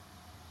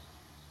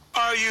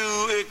Are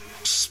you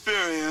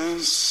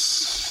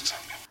experienced?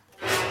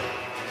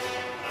 Have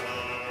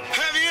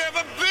you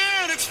ever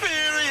been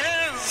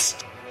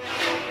experienced?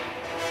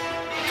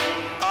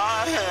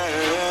 I have.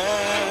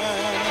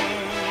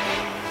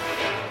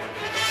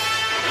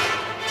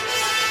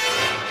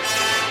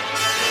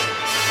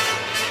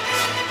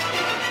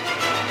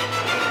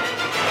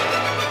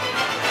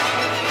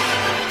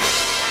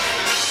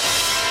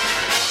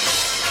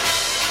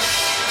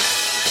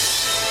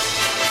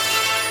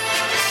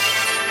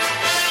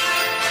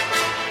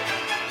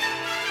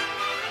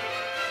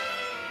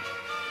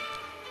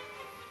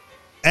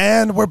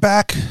 And we're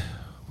back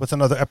with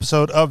another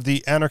episode of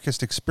the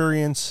Anarchist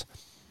Experience,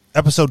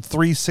 episode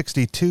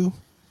 362,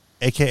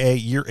 a.k.a.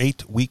 Year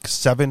 8, Week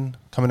 7,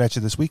 coming at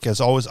you this week.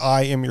 As always,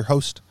 I am your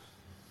host,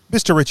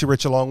 Mr. Richie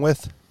Rich, along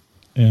with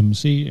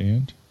MC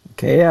and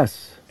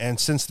KS. And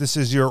since this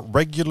is your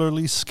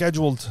regularly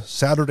scheduled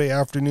Saturday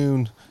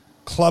afternoon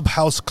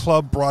Clubhouse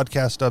Club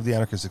broadcast of the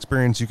Anarchist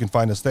Experience, you can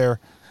find us there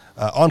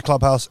on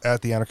Clubhouse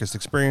at the Anarchist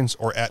Experience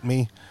or at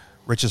me,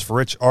 Rich is for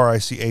Rich,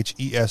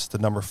 R-I-C-H-E-S, the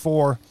number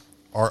 4,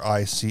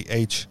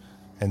 R-I-C-H,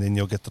 and then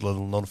you'll get the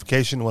little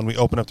notification when we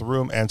open up the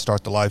room and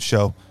start the live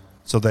show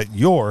so that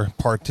your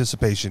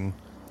participation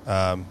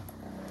can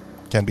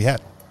be had.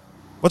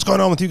 What's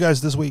going on with you guys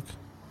this week?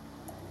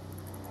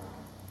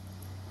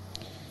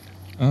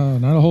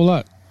 not a whole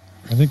lot.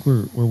 I think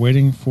we're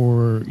waiting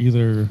for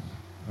either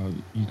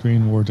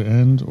Ukraine war to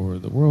end or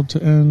the world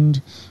to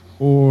end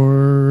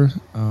or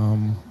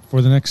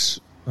for the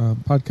next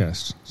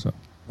podcast. So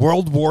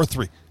World War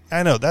III.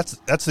 I know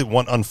that's the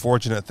one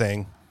unfortunate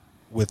thing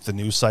with the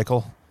news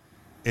cycle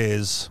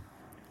is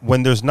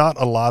when there's not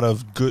a lot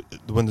of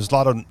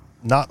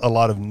not a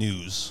lot of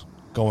news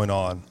going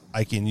on,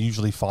 I can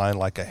usually find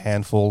like a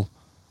handful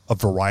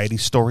of variety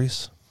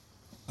stories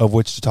of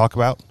which to talk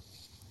about.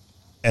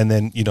 And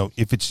then,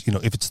 if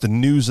it's the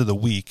news of the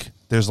week,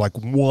 there's like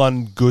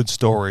one good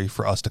story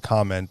for us to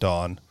comment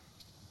on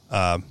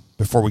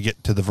before we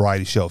get to the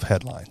variety show of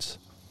headlines.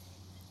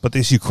 But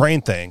this Ukraine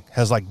thing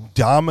has like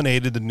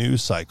dominated the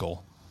news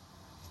cycle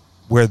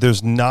where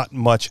there's not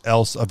much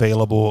else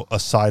available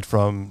aside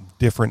from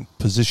different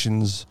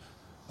positions,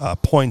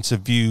 points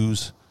of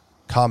views,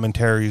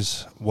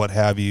 commentaries, what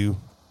have you,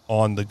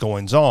 on the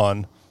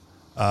goings-on.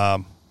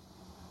 But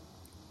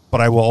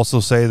I will also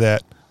say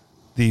that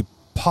the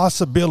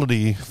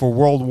possibility for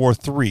World War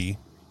III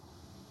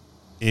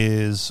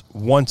is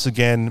once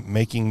again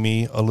making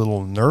me a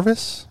little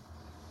nervous.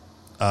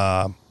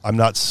 I'm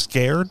not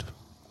scared,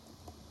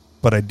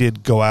 but I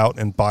did go out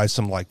and buy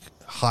some like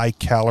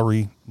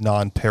high-calorie,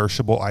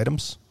 non-perishable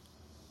items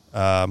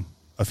a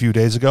few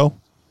days ago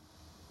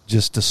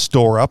just to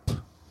store up,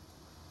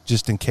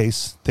 just in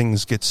case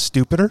things get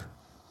stupider.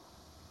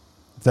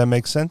 If that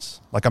makes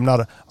sense. Like I'm not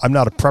a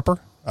prepper.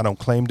 I don't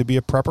claim to be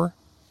a prepper,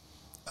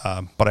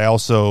 but I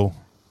also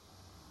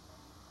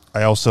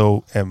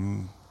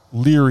am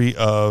leery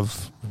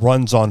of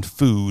runs on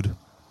food,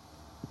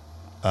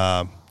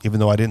 even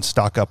though I didn't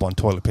stock up on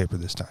toilet paper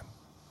this time.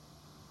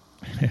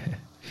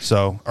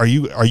 So, are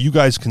you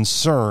guys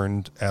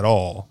concerned at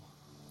all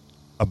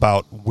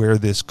about where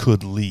this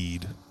could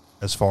lead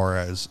as far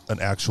as an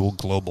actual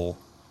global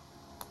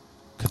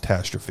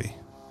catastrophe?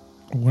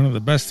 one of the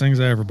best things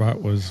I ever bought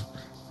was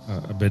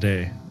a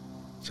bidet.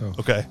 So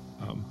okay.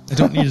 I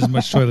don't need as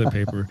much toilet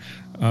paper.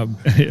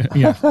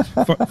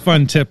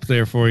 Fun tip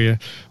there for you.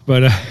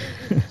 But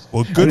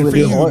well, good for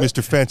you,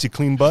 Mr. Fancy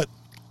Clean Butt.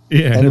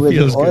 Yeah, and it with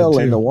feels the oil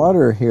good and too. the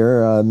water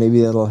here,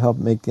 maybe that'll help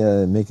make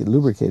it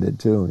lubricated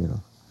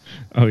too.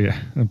 Oh yeah,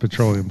 and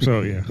petroleum.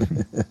 So yeah,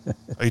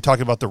 Are you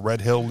talking about the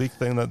Red Hill leak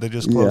thing that they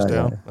just closed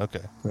down? Yeah.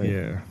 Okay. Right.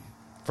 yeah.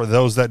 For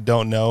those that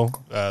don't know,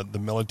 the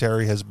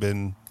military has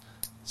been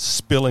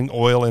spilling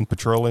oil and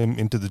petroleum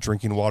into the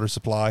drinking water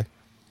supply,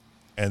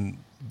 and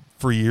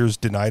for years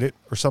denied it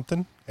or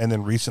something, and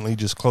then recently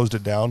just closed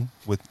it down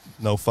with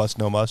no fuss,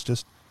 no muss.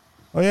 Just,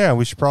 oh yeah,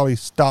 we should probably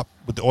stop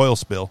with the oil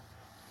spill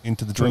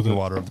into the drinking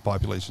water of the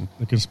population.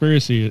 The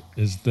conspiracy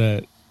is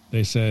that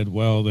they said,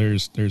 well,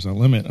 there's a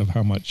limit of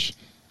how much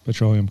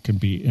petroleum can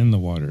be in the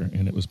water,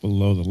 and it was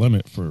below the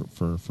limit for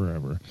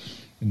forever.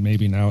 And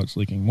maybe now it's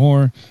leaking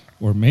more,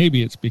 or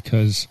maybe it's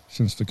because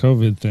since the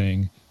COVID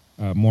thing,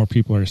 more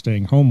people are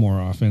staying home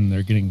more often,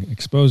 they're getting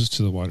exposed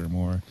to the water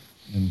more,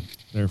 and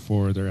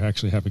therefore they're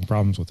actually having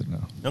problems with it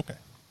now. Okay.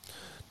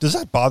 Does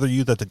that bother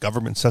you that the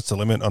government sets a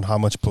limit on how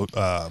much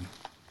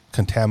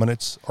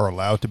contaminants are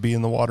allowed to be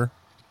in the water?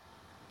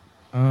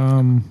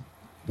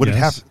 Would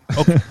yes. it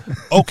have?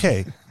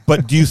 Okay.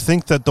 But do you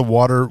think that the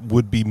water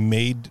would be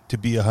made to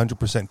be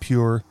 100%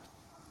 pure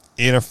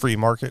in a free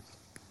market?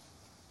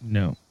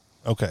 No.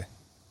 Okay.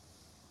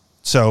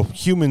 So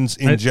humans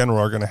in general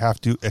are going to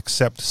have to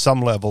accept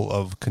some level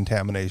of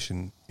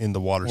contamination in the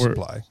water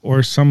supply.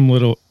 Or some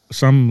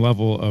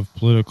level of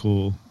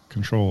political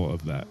control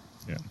of that.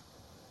 Yeah.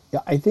 Yeah,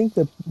 I think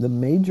the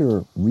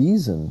major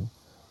reason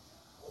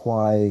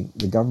why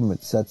the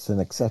government sets an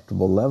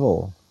acceptable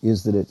level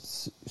is that it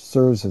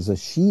serves as a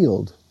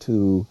shield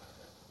to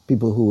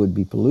people who would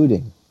be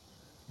polluting.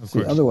 See,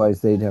 course.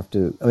 otherwise they'd have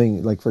to. I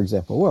mean, like for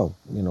example, well,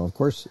 of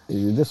course,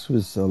 this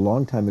was a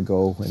long time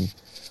ago when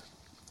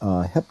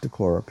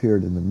heptachlor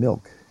appeared in the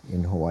milk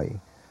in Hawaii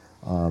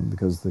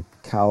because the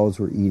cows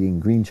were eating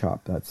green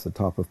chop. That's the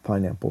top of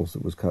pineapples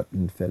that was cut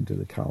and fed to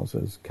the cows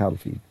as cattle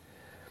feed,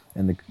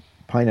 and the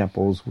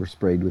pineapples were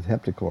sprayed with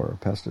heptachlor, a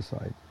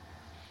pesticide.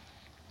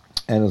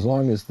 And as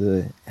long as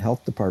the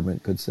health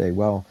department could say,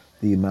 well,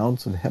 the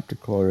amounts of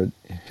heptachlor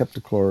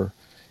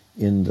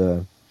in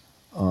the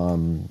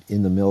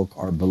milk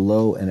are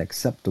below an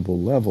acceptable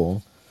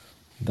level,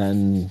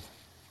 then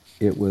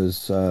it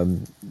was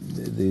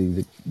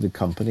the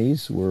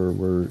companies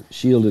were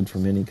shielded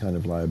from any kind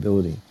of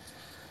liability.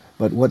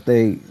 But what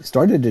they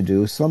started to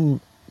do, some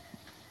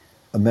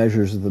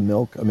measures of the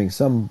milk, I mean,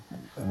 some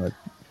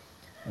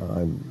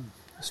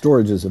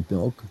storages of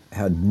milk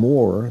had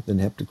more than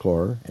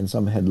heptachlor and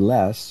some had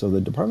less. So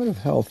the Department of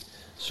Health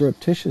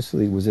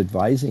surreptitiously was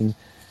advising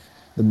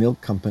the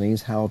milk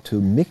companies how to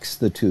mix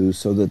the two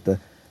so that the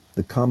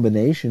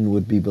combination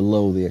would be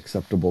below the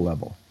acceptable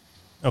level.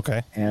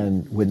 Okay.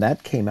 And when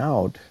that came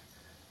out,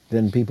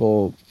 then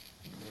people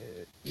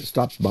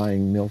stopped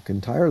buying milk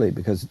entirely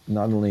because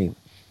not only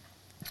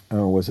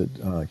was it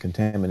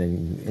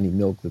contaminating any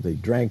milk that they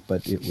drank,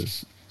 but it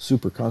was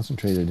super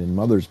concentrated in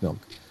mother's milk,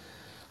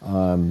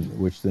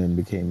 which then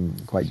became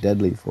quite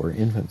deadly for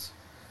infants.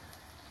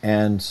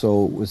 And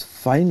so it was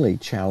finally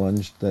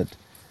challenged that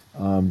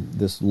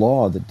this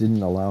law that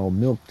didn't allow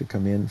milk to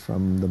come in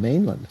from the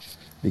mainland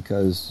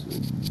because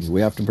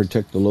we have to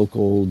protect the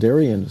local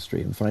dairy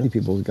industry. And finally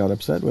people got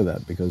upset with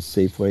that because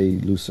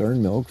Safeway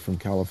Lucerne milk from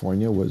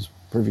California was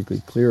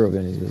perfectly clear of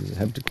any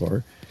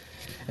heptachlor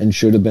and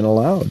should have been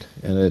allowed.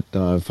 And it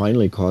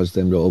finally caused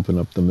them to open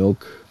up the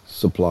milk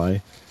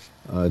supply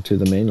to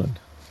the mainland.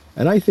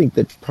 And I think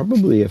that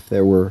probably if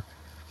there were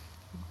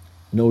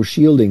no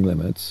shielding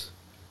limits,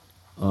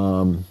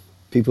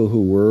 people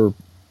who were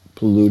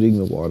polluting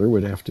the water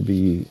would have to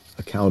be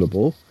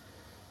accountable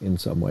in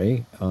some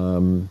way,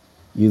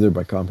 either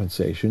by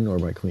compensation or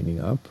by cleaning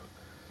up.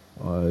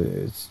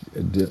 It's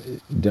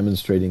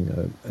demonstrating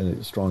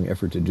a strong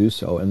effort to do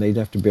so, and they'd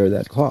have to bear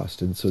that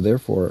cost. And so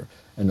therefore,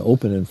 an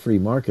open and free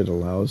market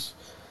allows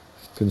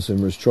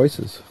consumers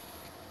choices.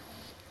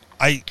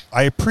 I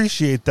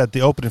appreciate that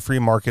the open and free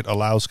market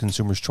allows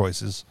consumers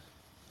choices,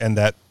 and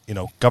that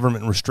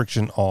government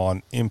restriction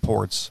on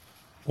imports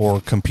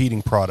or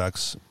competing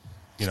products,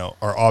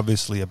 are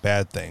obviously a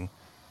bad thing.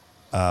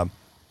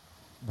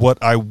 What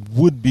I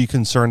would be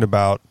concerned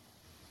about,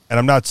 and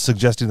I'm not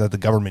suggesting that the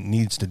government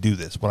needs to do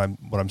this. What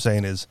I'm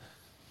saying is,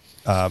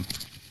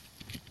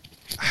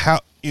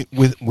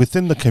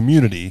 within the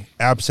community,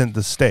 absent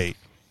the state,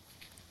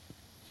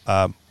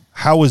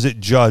 how is it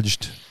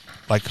judged?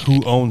 Like,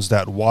 who owns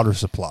that water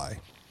supply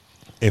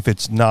if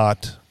it's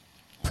not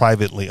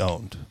privately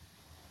owned,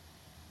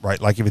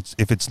 right? Like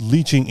if it's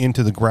leaching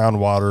into the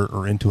groundwater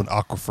or into an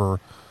aquifer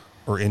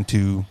or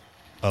into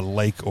a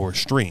lake or a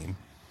stream,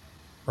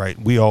 right?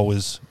 We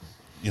always,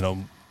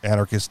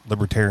 anarchists,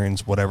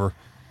 libertarians, whatever,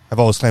 have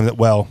always claimed that,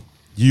 well,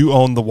 you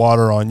own the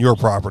water on your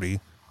property,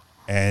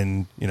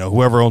 and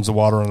whoever owns the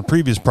water on the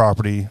previous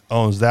property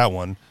owns that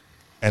one,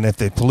 and if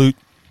they pollute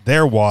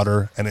their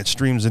water and it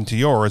streams into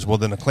yours, well,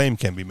 then a claim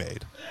can be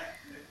made.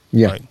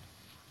 Yeah. Right?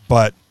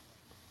 But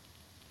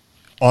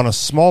on a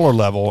smaller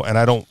level, and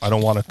I don't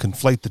want to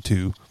conflate the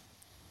two,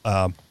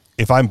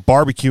 if I'm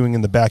barbecuing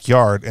in the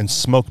backyard and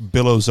smoke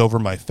billows over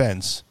my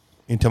fence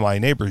into my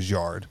neighbor's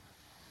yard,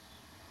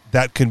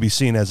 that can be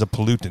seen as a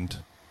pollutant.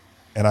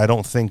 And I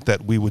don't think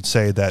that we would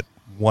say that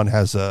one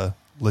has a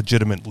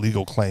legitimate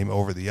legal claim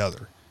over the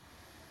other.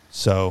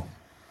 So,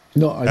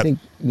 no, I think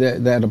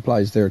that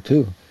applies there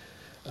too.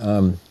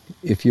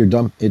 If you're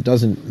it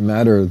doesn't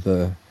matter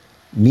the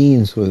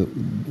means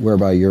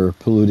whereby you're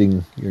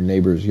polluting your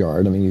neighbor's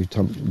yard. I mean, you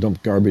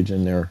dump garbage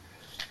in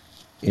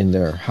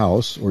their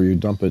house, or you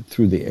dump it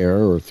through the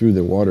air or through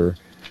the water.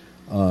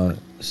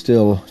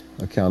 Still,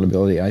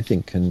 accountability, I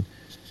think, can,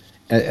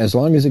 as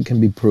long as it can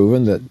be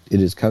proven that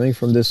it is coming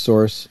from this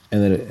source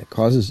and that it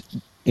causes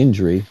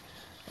injury,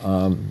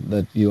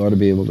 that you ought to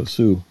be able to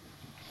sue,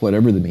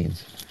 whatever the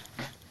means.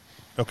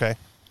 okay.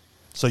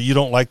 So you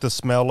don't like the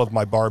smell of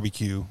my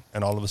barbecue,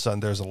 and all of a sudden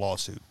there's a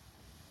lawsuit.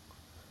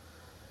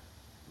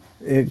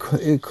 It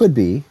could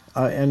be,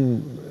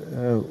 and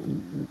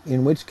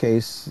in which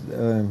case,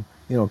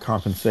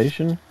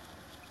 compensation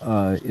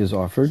is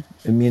offered.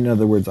 I mean, in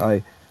other words,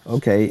 the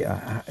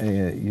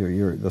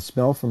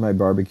smell from my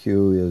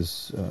barbecue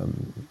is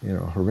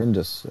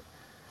horrendous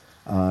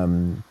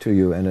to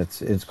you, and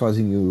it's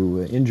causing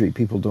you injury.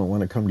 People don't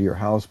want to come to your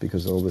house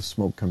because of all this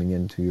smoke coming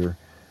into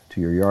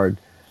your yard.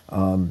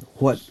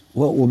 What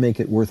will make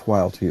it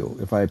worthwhile to you?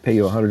 If I pay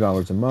you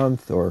 $100 a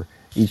month, or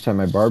each time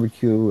I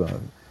barbecue,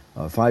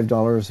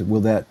 $5,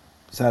 will that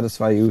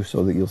satisfy you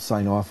so that you'll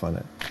sign off on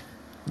it?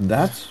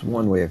 That's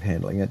one way of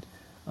handling it.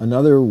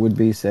 Another would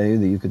be, say,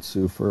 that you could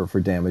sue for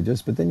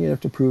damages, but then you'd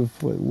have to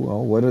prove,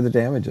 well, what are the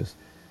damages?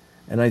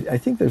 And I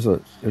think there's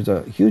a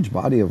huge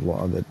body of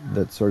law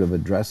that sort of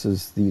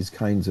addresses these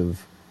kinds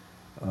of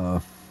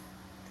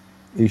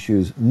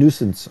issues,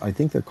 nuisance. I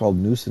think they're called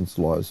nuisance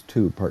laws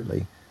too,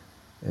 partly,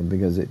 and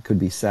because it could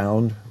be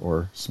sound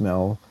or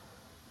smell,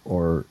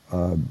 or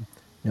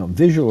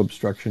visual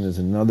obstruction is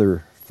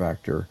another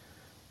factor.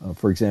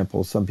 For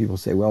example, some people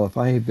say, well, if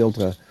I built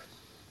a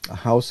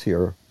house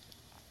here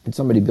and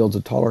somebody builds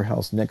a taller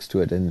house next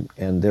to it,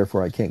 and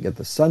therefore I can't get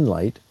the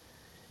sunlight.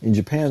 In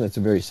Japan, that's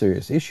a very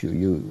serious issue.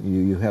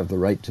 You have the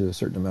right to a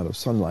certain amount of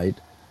sunlight,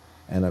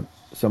 and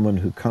someone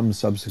who comes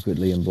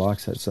subsequently and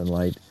blocks that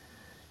sunlight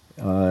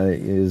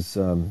is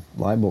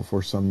liable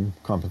for some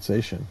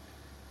compensation.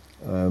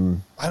 I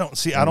don't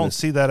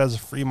see that as a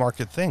free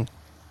market thing.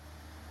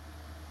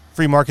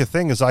 Free market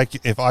thing is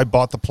if I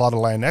bought the plot of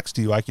land next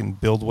to you, I can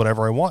build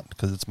whatever I want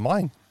because it's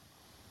mine.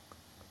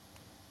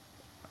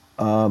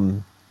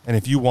 And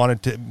if you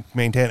wanted to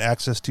maintain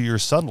access to your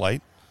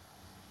sunlight,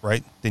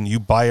 right, then you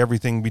buy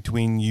everything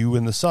between you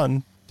and the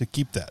sun to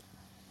keep that.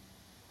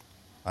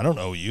 I don't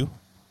owe you.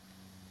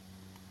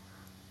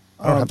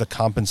 I don't have to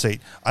compensate.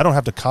 I don't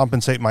have to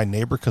compensate my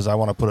neighbor because I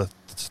want to put a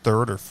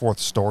third or fourth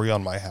story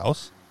on my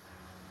house.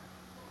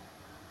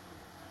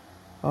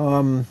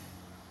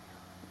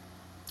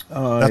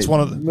 That's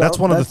one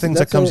of the things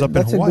that comes up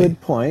in Hawaii. That's a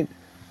good point.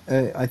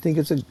 I think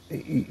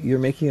you're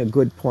making a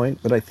good point,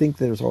 but I think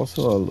there's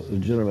also a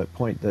legitimate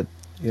point that,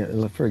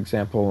 for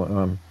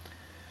example,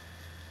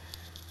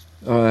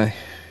 a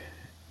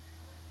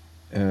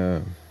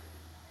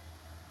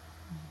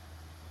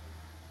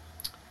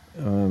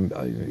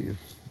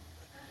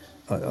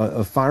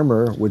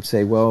farmer would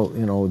say, well,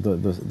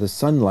 the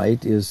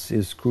sunlight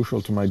is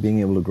crucial to my being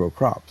able to grow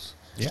crops.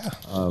 Yeah.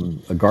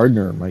 A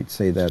gardener might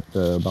say that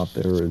about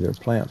their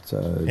plants.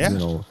 Yeah.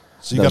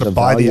 So you got to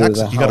buy the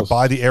access. You got to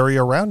buy the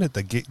area around it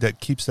that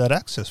keeps that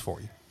access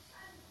for you.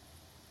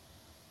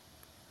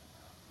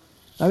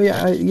 I mean,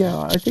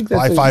 I think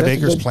that's buy 5 that's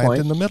acres, a good plant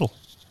point. in the middle.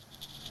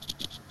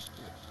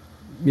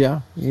 Yeah,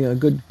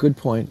 good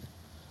point.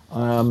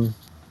 I'm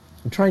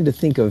trying to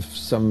think of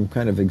some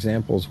kind of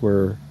examples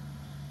where.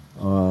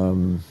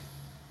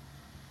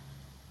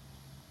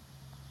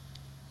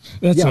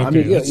 That's yeah, okay. I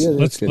mean,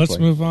 Let's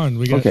move on.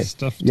 We got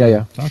stuff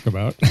to talk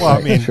about. Well,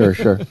 I mean,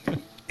 sure.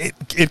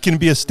 It can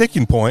be a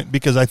sticking point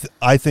because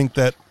I think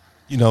that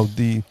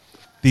the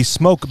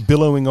smoke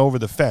billowing over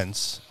the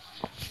fence,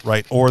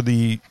 right, or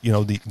the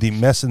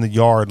mess in the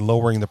yard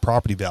lowering the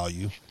property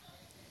value,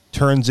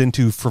 turns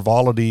into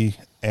frivolity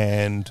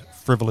and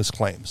frivolous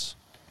claims,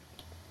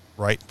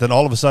 right? Then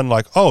all of a sudden,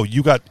 like, oh,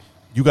 you got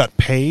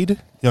paid.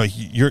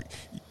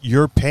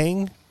 You're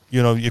paying.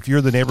 If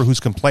you're the neighbor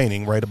who's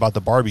complaining, right, about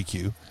the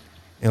barbecue,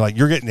 and like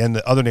and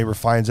the other neighbor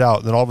finds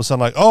out, then all of a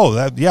sudden, like,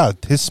 oh,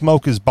 his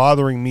smoke is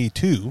bothering me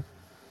too,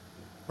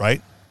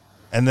 right?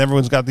 And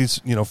everyone's got these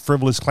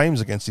frivolous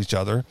claims against each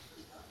other.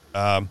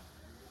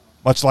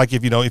 Much like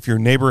if your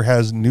neighbor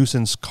has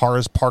nuisance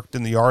cars parked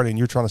in the yard and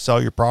you're trying to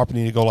sell your property,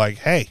 and you go like,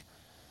 hey,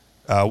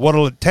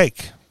 what'll it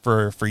take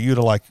for you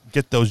to like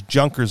get those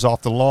junkers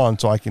off the lawn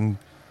so I can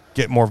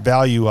get more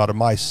value out of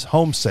my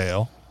home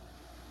sale,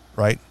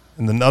 right?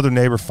 And then other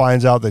neighbor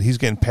finds out that he's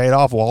getting paid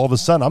off. Well, all of a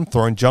sudden, I'm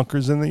throwing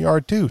junkers in the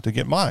yard too to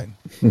get mine,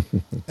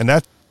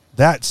 and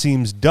that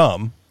seems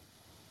dumb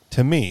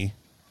to me.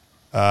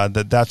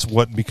 That's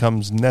what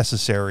becomes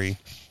necessary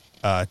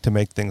to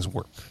make things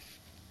work.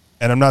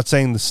 And I'm not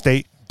saying the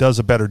state does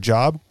a better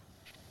job,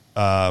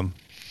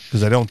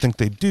 because I don't think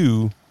they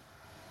do.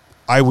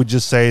 I would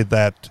just say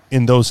that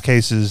in those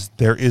cases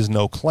there is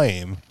no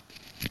claim,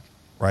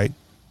 right?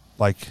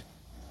 Like,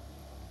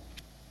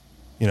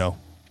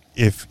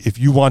 if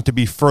you want to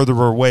be further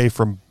away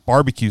from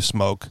barbecue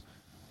smoke,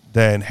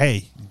 then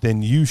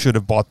you should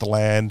have bought the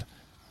land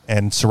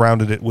and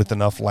surrounded it with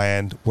enough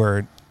land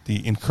where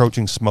the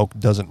encroaching smoke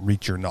doesn't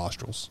reach your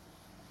nostrils.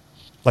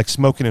 Like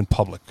smoking in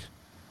public.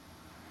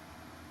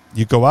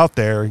 You go out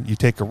there, you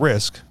take a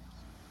risk,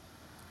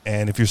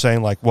 and if you're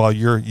saying like, well,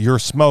 your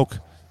smoke,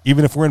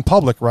 even if we're in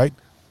public, right?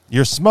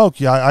 Your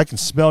smoke, I can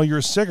smell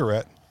your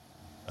cigarette.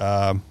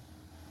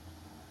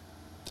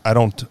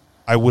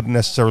 I wouldn't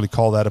necessarily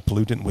call that a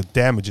pollutant with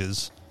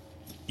damages,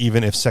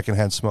 even if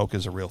secondhand smoke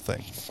is a real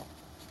thing.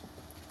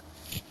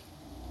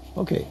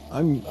 Okay,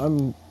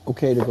 I'm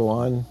okay to go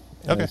on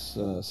as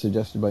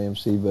suggested by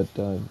MC, but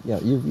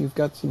you've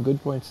got some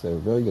good points there,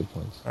 very good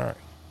points. All right.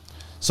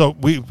 So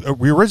we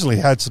originally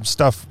had some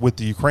stuff with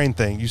the Ukraine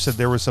thing. You said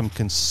there were some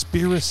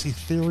conspiracy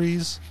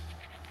theories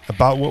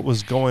about what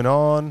was going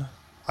on.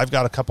 I've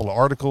got a couple of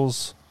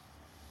articles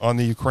on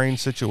the Ukraine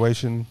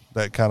situation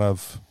that kind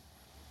of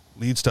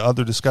leads to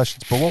other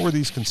discussions. But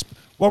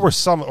what were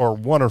some or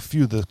one or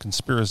few of the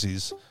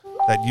conspiracies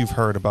that you've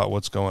heard about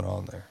what's going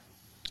on there?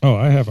 Oh,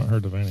 I haven't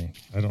heard of any.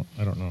 I don't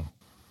know.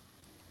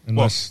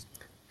 Unless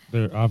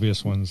they're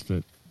obvious ones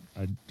that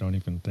I don't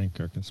even think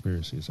are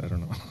conspiracies. I don't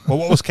know. Well,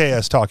 what was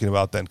KS talking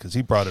about then? Because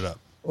he brought it up.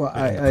 Well,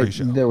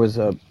 there was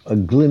a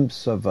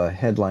glimpse of a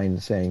headline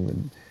saying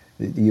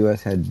that the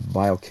U.S. had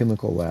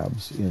biochemical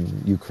labs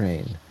in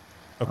Ukraine.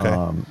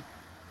 Okay.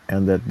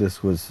 And that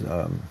this was,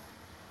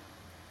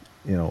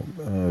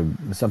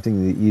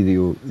 something that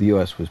either the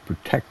U.S. was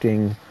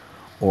protecting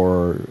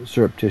or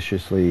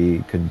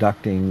surreptitiously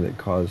conducting that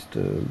caused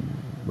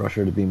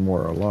Russia to be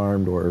more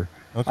alarmed, or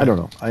Okay. I don't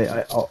know.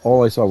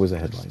 All I saw was a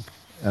headline,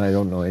 and I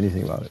don't know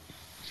anything about it.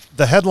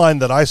 The headline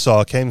that I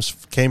saw came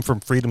from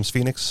Freedom's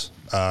Phoenix,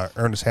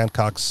 Ernest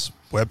Hancock's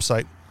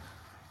website,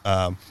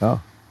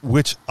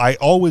 which I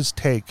always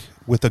take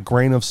with a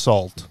grain of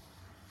salt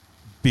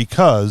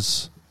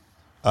because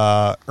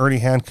Ernie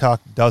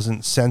Hancock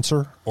doesn't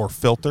censor or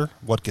filter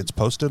what gets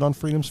posted on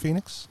Freedom's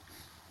Phoenix.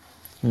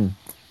 And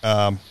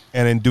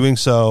in doing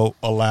so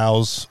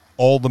allows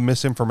all the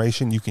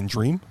misinformation you can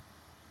dream.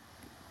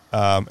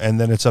 And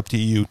then it's up to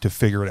you to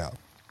figure it out,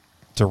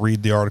 to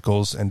read the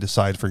articles and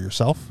decide for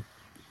yourself.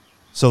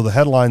 So the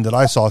headline that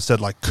I saw said,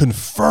 like,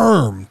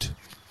 confirmed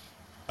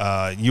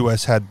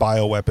U.S. had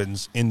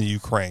bioweapons in the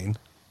Ukraine,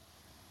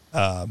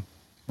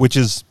 which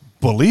is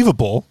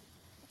believable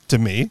to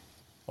me.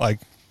 Like,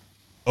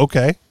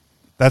 okay,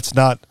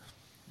 that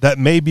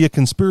may be a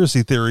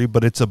conspiracy theory,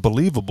 but it's a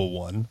believable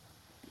one.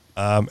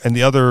 And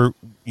the other,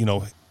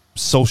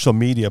 social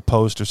media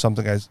post or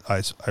something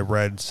I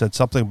read said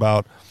something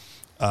about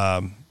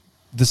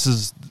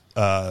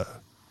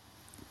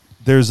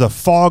there's a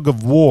fog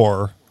of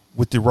war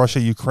with the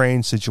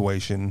Russia-Ukraine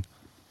situation,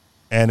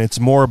 and it's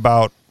more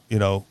about,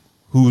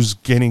 who's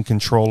gaining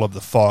control of the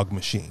fog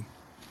machine,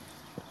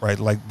 right?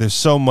 Like, there's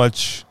so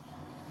much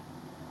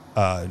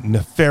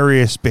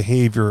nefarious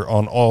behavior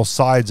on all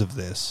sides of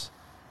this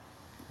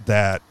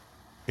that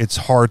it's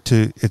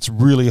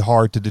really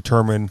hard to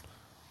determine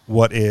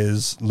what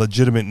is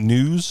legitimate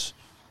news,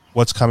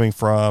 what's coming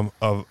from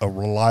a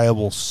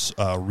reliable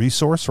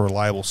resource or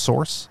reliable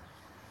source,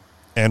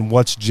 and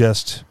what's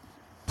just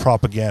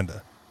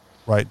propaganda,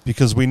 right?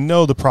 Because we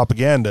know the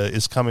propaganda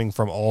is coming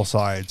from all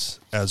sides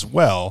as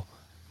well.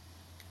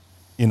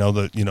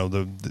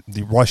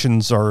 The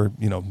Russians are,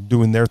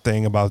 doing their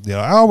thing about,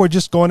 we're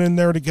just going in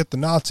there to get the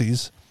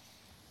Nazis.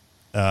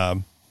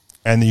 And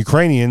the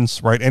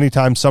Ukrainians, right,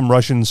 anytime some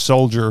Russian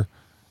soldier,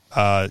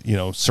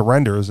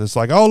 surrenders, it's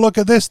like, oh, look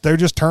at this. They're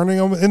just turning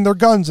them in their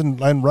guns and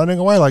running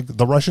away. Like,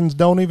 the Russians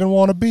don't even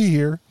want to be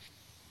here.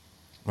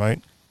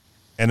 Right.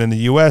 And in the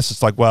U.S.,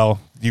 it's like, well,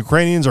 the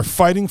Ukrainians are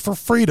fighting for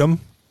freedom.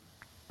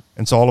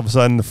 And so all of a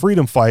sudden the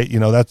freedom fight,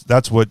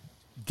 that's what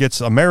gets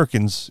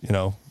Americans,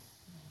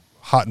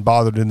 hot and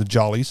bothered in the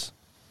jollies.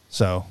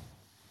 So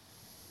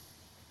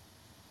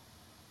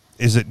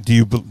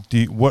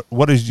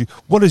what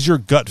does your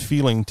gut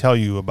feeling tell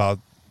you about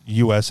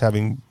U.S.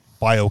 having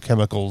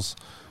biochemicals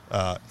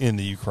in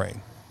the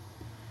Ukraine?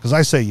 Because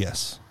I say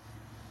yes.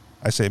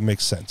 I say it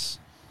makes sense.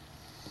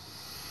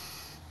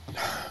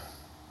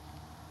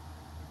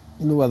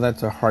 Well,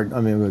 that's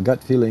a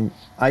gut feeling.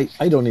 I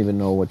don't even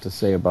know what to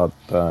say about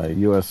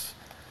U.S.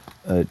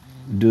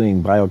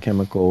 Doing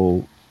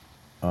biochemical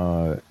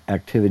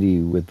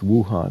activity with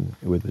Wuhan,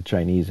 with the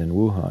Chinese in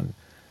Wuhan.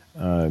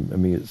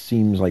 It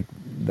seems like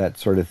that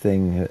sort of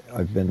thing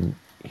I've been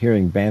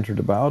hearing bantered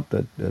about,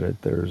 that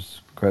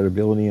there's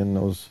credibility in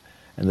those,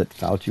 and that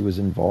Fauci was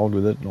involved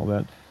with it and all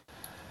that.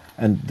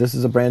 And this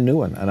is a brand new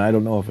one, and I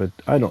don't know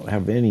I don't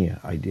have any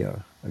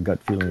idea, a gut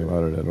feeling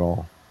about it at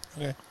all.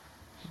 Okay.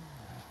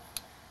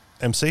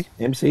 MC?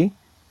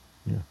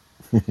 Yeah.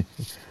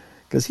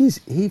 Because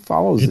he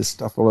follows this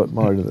stuff a lot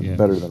more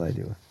better than I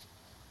do.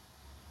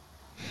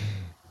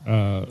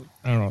 I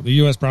don't know. The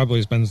U.S.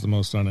 probably spends the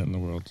most on it in the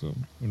world, so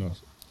who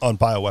knows? On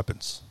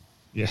bioweapons.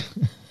 Yeah.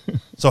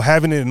 So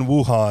having it in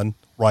Wuhan,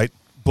 right,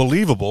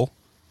 believable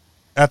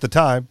at the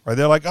time, right?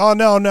 They're like, oh,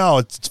 no,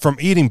 it's from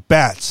eating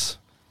bats.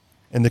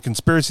 And the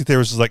conspiracy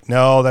theorist is like,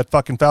 no, that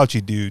fucking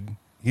Fauci dude,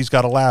 he's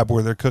got a lab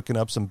where they're cooking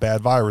up some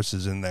bad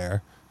viruses in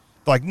there.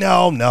 Like,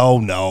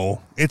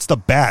 no, it's the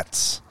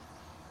bats.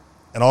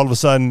 And all of a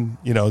sudden,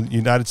 the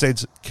United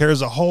States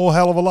cares a whole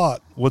hell of a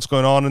lot what's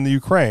going on in the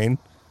Ukraine.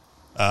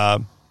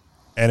 And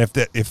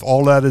if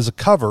all that is a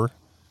cover,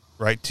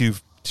 right, to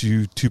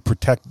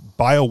protect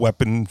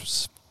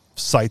bioweapons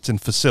sites and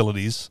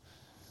facilities.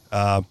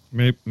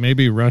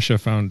 Maybe Russia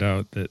found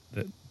out that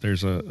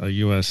there's a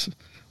U.S.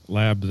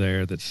 lab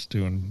there that's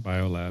doing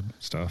biolab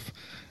stuff.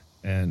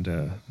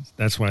 And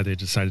that's why they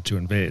decided to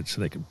invade, so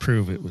they could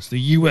prove it was the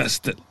U.S.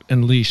 that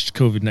unleashed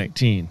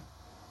COVID-19.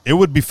 It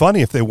would be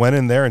funny if they went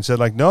in there and said,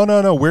 like,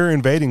 no, we're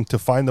invading to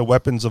find the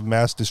weapons of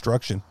mass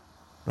destruction,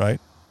 right?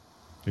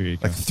 There you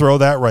go. Like, throw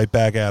that right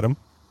back at them.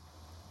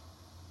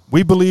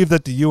 We believe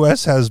that the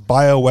U.S. has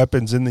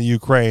bioweapons in the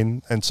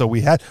Ukraine, and so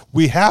we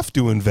have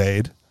to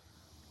invade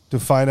to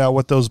find out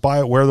where those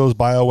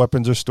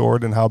bioweapons are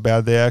stored and how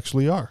bad they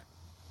actually are.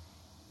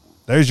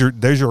 There's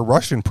your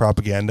Russian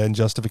propaganda and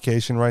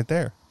justification right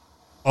there,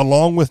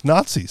 along with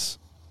Nazis.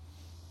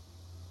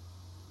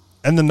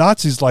 And the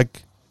Nazis,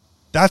 like,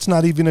 that's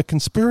not even a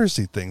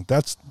conspiracy thing.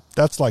 That's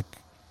like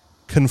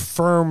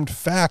confirmed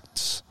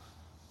facts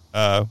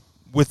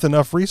with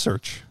enough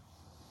research.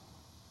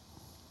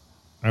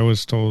 I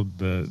was told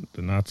the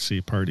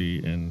Nazi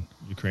party in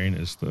Ukraine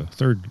is the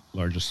third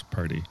largest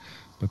party,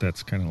 but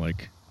that's kind of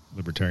like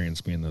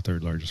libertarians being the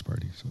third largest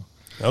party. So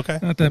okay,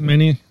 not that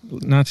many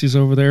Nazis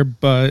over there,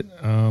 but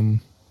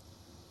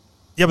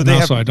yeah, but they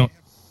also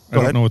I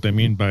don't know what they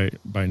mean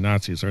by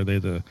Nazis. Are they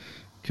the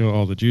kill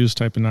all the Jews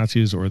type of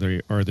Nazis, or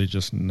are they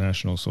just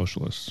National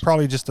Socialists?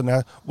 Probably just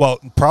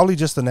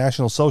the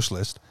National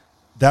Socialist.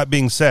 That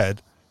being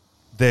said,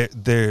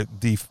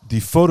 the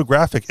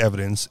photographic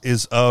evidence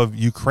is of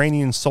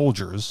Ukrainian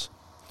soldiers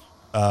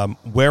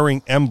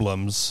wearing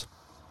emblems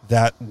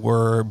that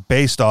were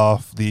based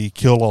off the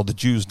kill all the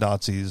Jews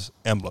Nazis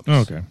emblems.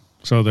 Okay,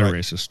 so they're Right.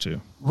 racist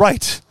too.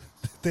 Right.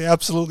 They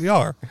absolutely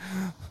are.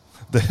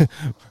 The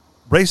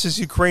racist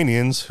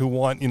Ukrainians who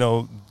want,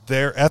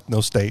 their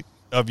ethno-state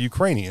of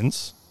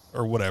Ukrainians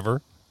or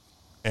whatever,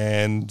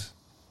 and,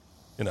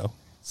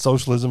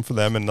 socialism for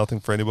them and nothing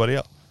for anybody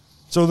else.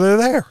 So they're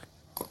there.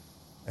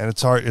 And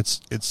it's hard.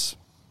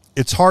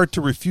 It's hard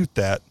to refute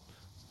that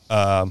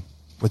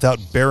without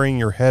burying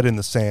your head in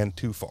the sand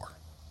too far.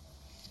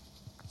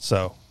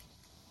 So,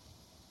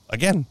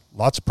 again,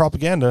 lots of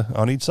propaganda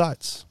on each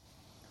sides.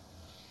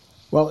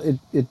 Well,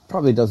 it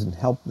probably doesn't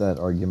help that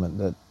argument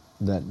that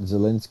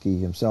Zelensky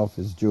himself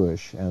is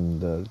Jewish,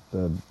 and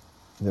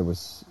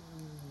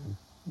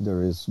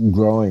there is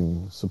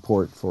growing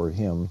support for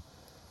him.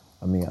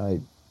 I mean,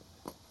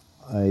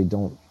 I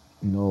don't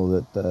know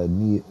that the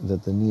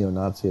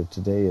neo-Nazi of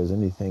today is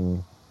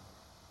anything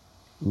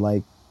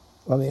like.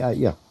 I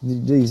mean,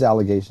 these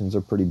allegations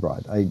are pretty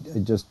broad. I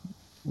just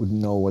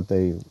wouldn't know what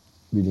they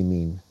really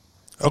mean.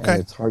 Okay,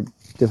 and it's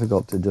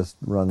difficult to just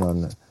run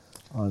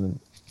on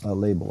a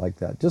label like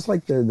that. Just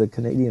like the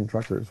Canadian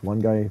truckers, one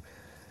guy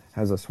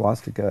has a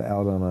swastika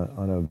out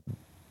on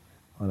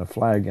a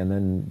flag, and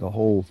then the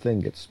whole thing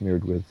gets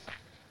smeared with,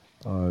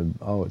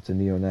 it's a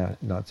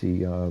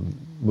neo-Nazi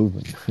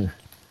movement.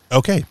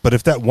 Okay, but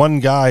if that one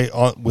guy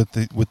with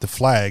the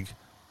flag,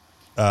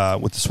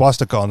 with the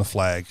swastika on the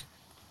flag,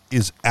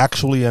 is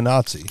actually a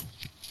Nazi,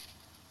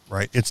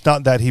 right? It's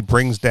not that he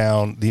brings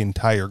down the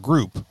entire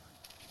group,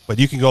 but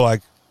you can go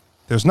like,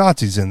 there's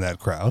Nazis in that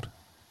crowd,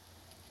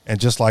 and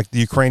just like the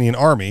Ukrainian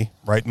army,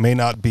 right, may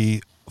not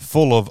be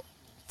full of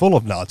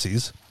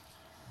Nazis,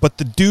 but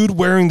the dude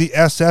wearing the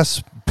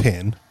SS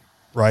pin,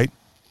 right,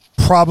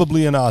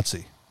 probably a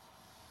Nazi.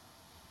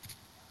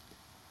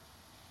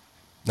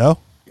 No?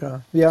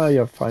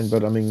 Yeah, fine,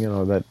 but I mean,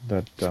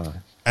 that.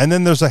 And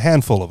then there's a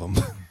handful of them.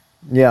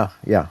 Yeah.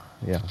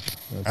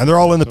 And they're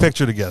all in the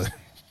picture together.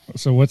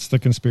 So what's the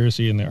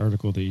conspiracy in the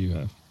article that you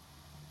have?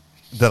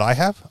 That I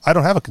have? I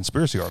don't have a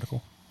conspiracy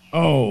article.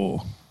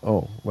 Oh,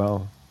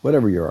 well,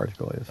 whatever your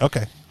article is.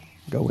 Okay.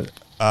 Go with it.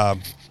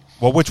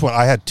 Well, which one?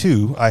 I had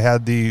two. I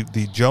had the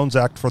Jones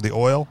Act for the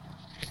oil,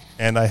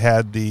 and I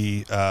had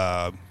the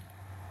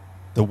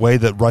way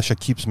that Russia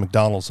keeps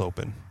McDonald's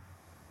open.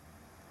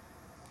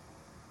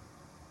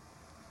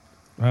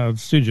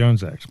 let's do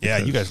Jones Act. Yeah,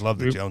 you guys love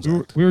the Jones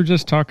Act. We were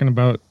just talking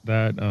about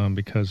that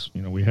because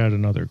we had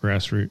another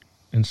Grassroots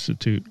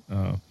Institute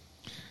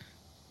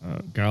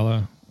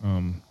gala.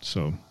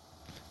 So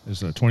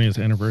there's a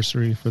 20th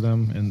anniversary for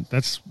them, and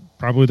that's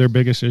probably their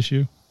biggest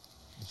issue.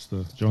 It's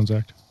the Jones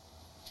Act.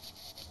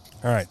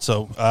 All right,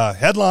 so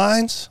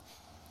headlines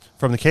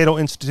from the Cato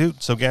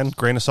Institute. So again,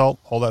 grain of salt,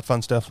 all that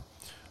fun stuff.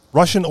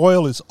 Russian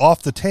oil is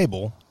off the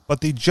table, but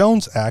the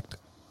Jones Act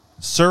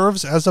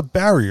serves as a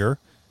barrier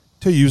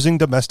to using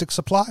domestic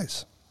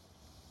supplies.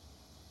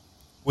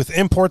 With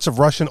imports of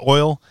Russian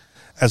oil,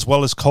 as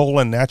well as coal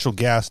and natural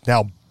gas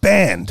now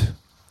banned,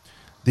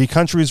 the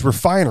country's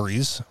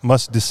refineries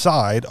must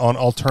decide on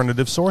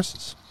alternative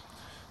sources.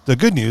 The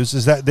good news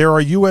is that there are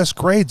U.S.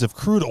 grades of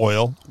crude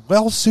oil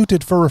well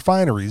suited for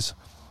refineries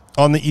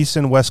on the east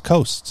and west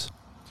coasts.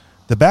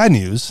 The bad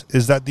news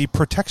is that the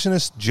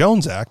protectionist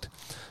Jones Act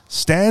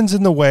stands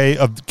in the way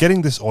of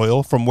getting this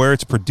oil from where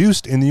it's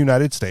produced in the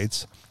United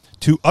States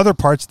to other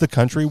parts of the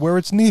country where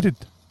it's needed.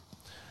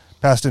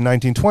 Passed in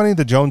 1920,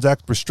 the Jones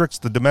Act restricts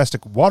the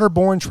domestic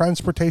waterborne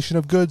transportation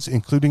of goods,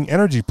 including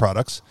energy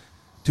products,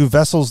 to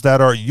vessels that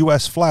are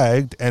U.S.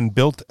 flagged and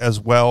built as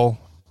well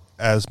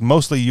as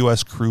mostly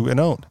U.S. crew and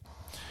owned.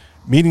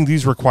 Meeting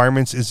these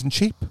requirements isn't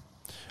cheap.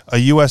 A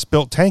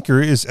U.S.-built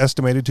tanker is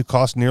estimated to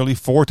cost nearly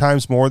 4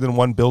 times more than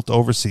one built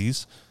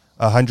overseas,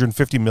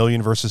 $150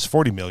 million versus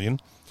 $40 million,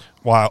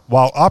 while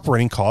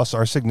operating costs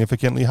are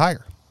significantly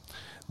higher.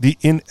 The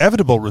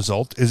inevitable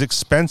result is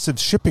expensive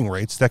shipping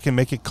rates that can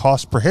make it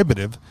cost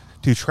prohibitive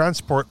to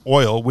transport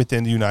oil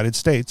within the United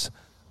States,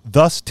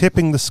 thus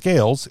tipping the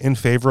scales in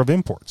favor of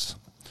imports.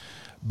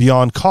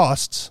 Beyond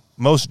costs,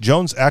 most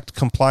Jones Act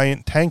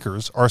compliant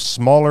tankers are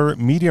smaller,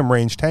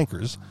 medium-range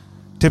tankers,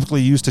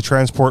 typically used to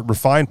transport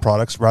refined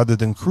products rather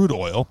than crude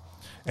oil,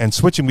 and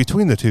switching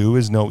between the two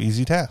is no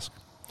easy task.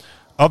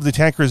 Of the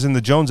tankers in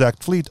the Jones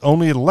Act fleet,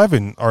 only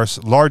 11 are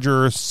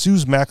larger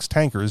Suezmax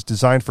tankers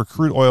designed for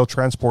crude oil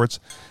transports,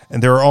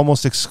 and they are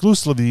almost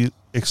exclusively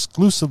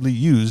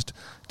used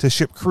to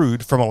ship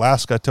crude from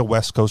Alaska to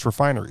West Coast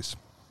refineries.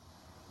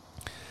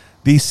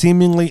 The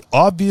seemingly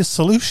obvious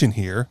solution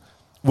here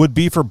would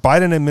be for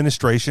Biden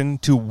administration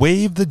to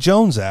waive the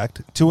Jones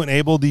Act to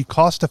enable the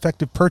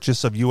cost-effective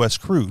purchase of U.S.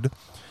 crude,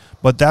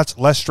 but that's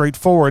less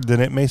straightforward than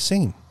it may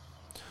seem.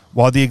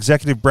 While the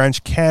executive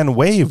branch can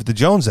waive the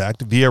Jones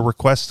Act via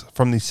request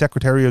from the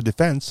Secretary of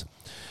Defense,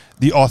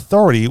 The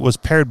authority was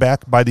pared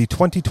back by the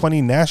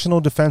 2020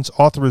 National Defense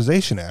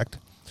Authorization Act,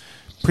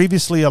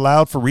 previously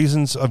allowed for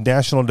reasons of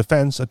national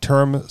defense a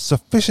term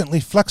sufficiently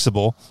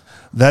flexible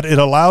that it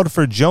allowed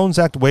for Jones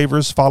Act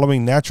waivers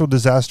following natural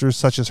disasters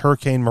such as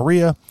Hurricane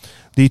Maria.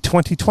 The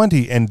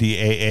 2020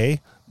 NDAA,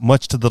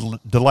 much to the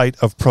delight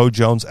of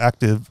pro-Jones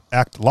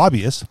Act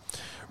lobbyists,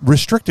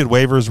 restricted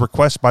waivers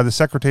requests by the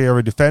Secretary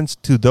of Defense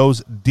to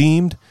those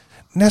deemed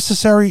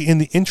necessary in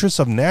the interests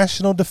of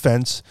national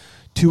defense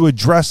to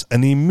address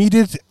an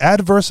immediate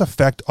adverse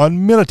effect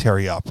on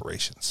military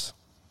operations.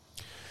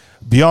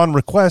 Beyond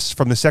requests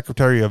from the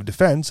Secretary of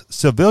Defense,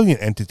 civilian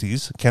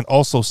entities can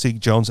also seek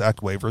Jones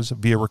Act waivers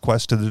via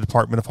request to the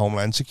Department of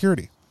Homeland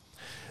Security.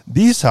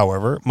 These,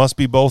 however, must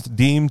be both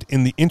deemed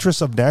in the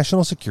interests of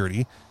national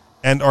security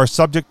and are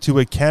subject to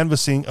a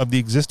canvassing of the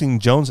existing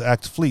Jones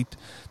Act fleet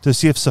to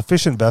see if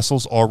sufficient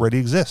vessels already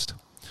exist.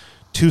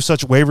 2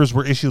 such waivers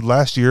were issued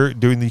last year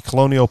during the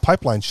Colonial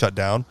Pipeline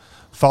shutdown,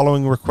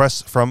 following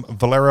requests from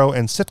Valero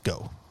and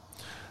Citgo.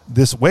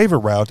 This waiver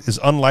route is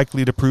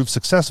unlikely to prove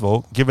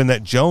successful, given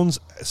that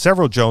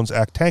several Jones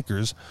Act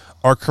tankers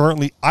are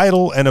currently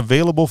idle and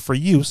available for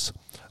use,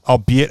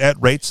 albeit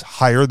at rates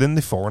higher than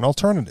the foreign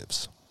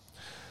alternatives.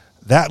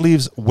 That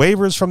leaves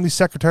waivers from the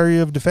Secretary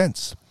of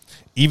Defense.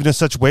 Even if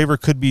such waiver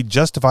could be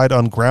justified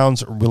on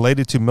grounds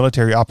related to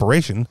military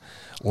operation,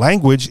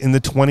 language in the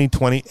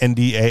 2020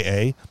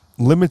 NDAA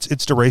limits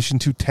its duration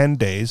to 10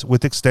 days,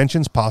 with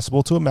extensions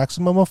possible to a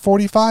maximum of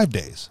 45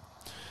 days.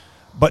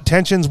 But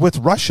tensions with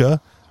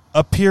Russia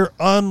appear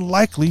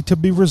unlikely to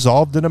be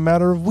resolved in a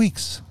matter of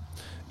weeks.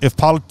 If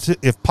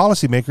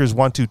policymakers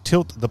want to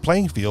tilt the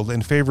playing field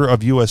in favor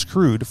of U.S.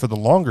 crude for the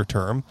longer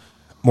term,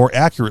 more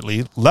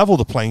accurately, level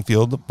the playing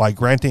field by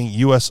granting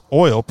U.S.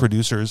 oil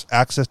producers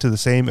access to the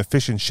same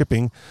efficient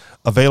shipping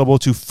available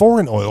to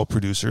foreign oil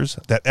producers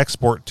that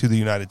export to the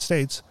United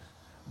States,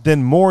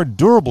 then more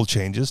durable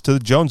changes to the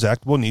Jones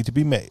Act will need to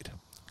be made.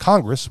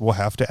 Congress will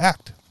have to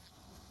act.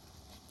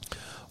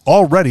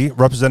 Already,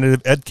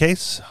 Representative Ed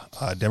Case,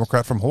 a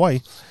Democrat from Hawaii,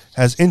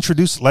 has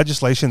introduced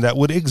legislation that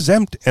would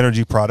exempt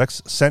energy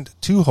products sent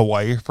to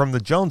Hawaii from the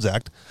Jones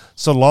Act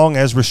so long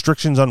as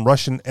restrictions on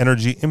Russian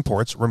energy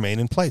imports remain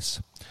in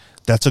place.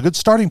 That's a good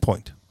starting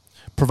point.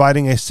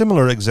 Providing a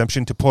similar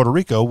exemption to Puerto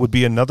Rico would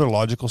be another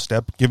logical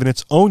step given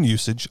its own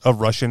usage of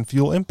Russian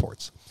fuel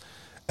imports.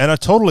 And a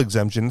total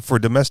exemption for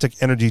domestic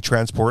energy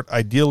transport,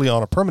 ideally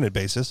on a permanent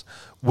basis,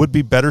 would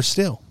be better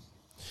still.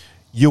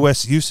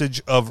 U.S.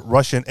 usage of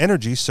Russian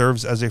energy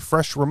serves as a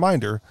fresh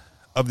reminder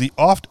of the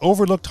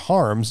oft-overlooked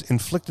harms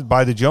inflicted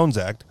by the Jones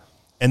Act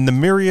and the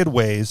myriad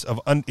ways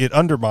it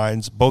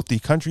undermines both the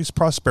country's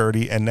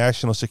prosperity and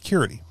national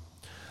security.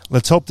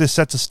 Let's hope this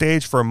sets a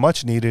stage for a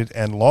much-needed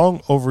and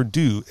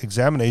long-overdue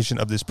examination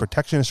of this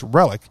protectionist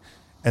relic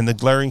and the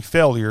glaring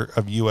failure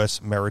of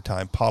U.S.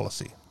 maritime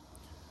policy.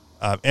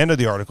 End of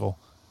the article.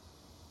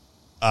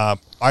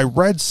 I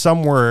read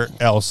somewhere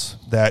else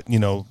that,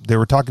 they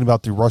were talking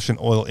about the Russian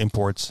oil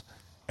imports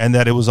and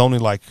that it was only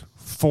like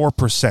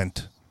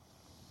 4%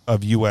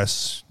 of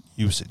U.S.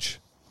 usage.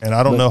 And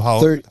I don't know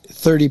how...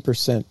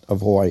 30%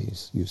 of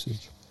Hawaii's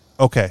usage.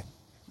 Okay.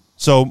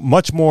 So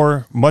much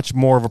more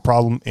of a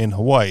problem in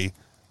Hawaii,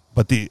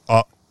 but the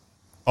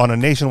on a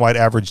nationwide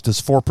average,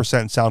 does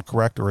 4% sound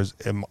correct, or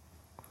am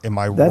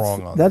I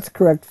wrong on that? That's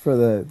correct for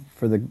the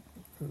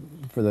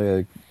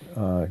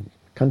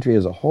country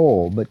as a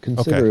whole, but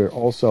consider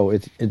also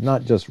it's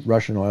not just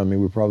Russian oil. I mean,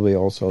 we probably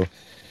also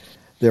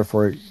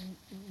therefore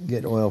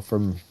get oil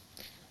from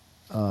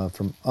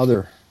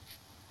other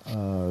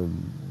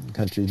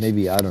countries.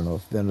 Maybe, I don't know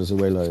if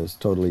Venezuela is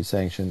totally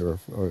sanctioned or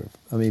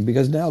I mean,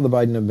 because now the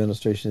Biden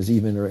administration is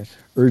even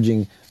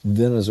urging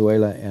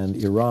Venezuela and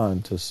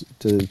Iran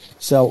to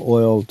sell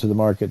oil to the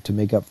market to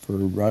make up for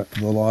the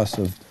loss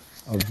of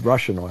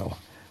Russian oil,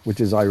 which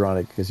is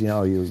ironic because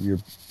you're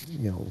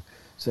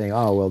saying,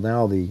 oh well,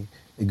 now the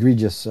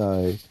egregious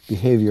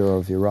behavior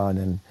of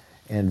Iran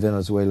and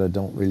Venezuela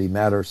don't really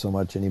matter so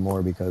much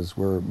anymore because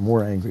we're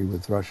more angry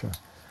with Russia.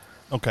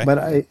 Okay.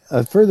 But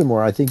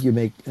furthermore, I think you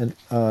make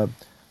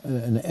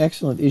an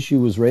excellent issue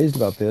was raised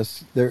about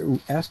this. They're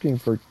asking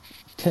for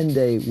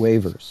 10-day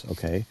waivers,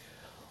 okay?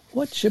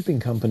 What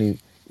shipping company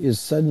is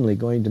suddenly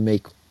going to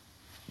make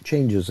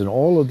changes in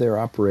all of their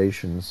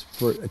operations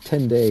for a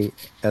 10-day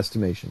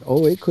estimation?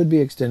 Oh, it could be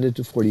extended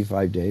to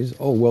 45 days.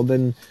 Oh, well,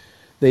 then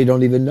they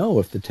don't even know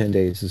if the 10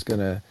 days is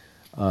going to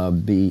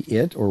be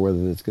it or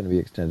whether it's going to be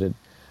extended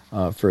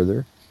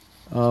further.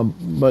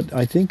 But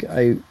I think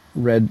I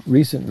read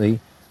recently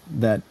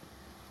that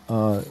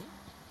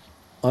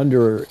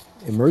under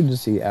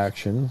emergency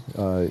action,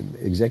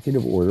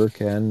 executive order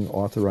can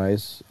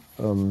authorize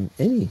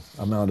any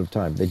amount of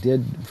time. They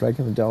did.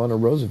 Franklin Delano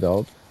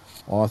Roosevelt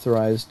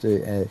authorized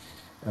a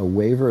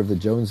waiver of the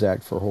Jones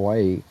Act for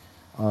Hawaii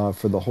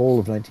for the whole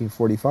of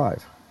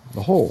 1945,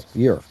 the whole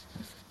year,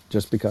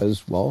 just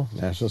because, well,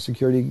 national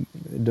security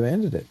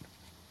demanded it.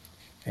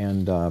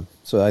 And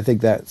so I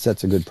think that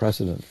sets a good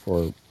precedent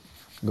for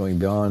going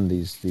beyond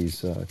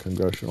these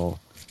congressional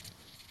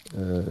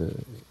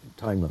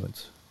time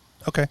limits.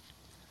 Okay.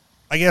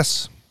 I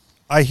guess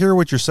I hear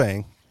what you're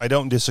saying. I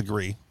don't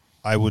disagree.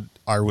 I would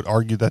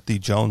argue that the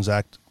Jones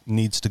Act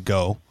needs to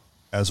go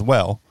as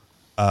well.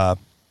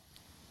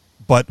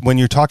 But when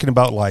you're talking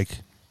about okay,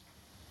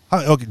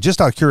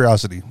 just out of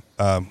curiosity,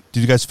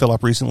 did you guys fill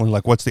up recently?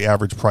 Like, what's the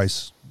average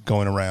price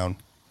going around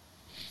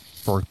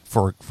for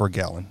a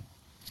gallon?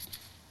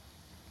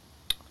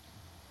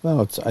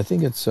 Well, I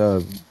think it's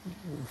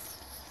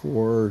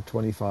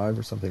 $4.25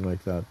 or something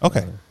like that.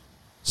 Okay,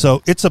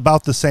 so it's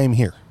about the same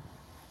here.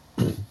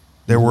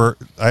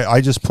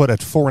 I just put at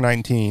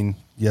 $4.19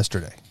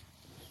 yesterday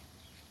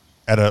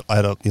at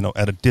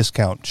a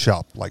discount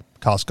shop like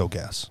Costco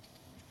gas,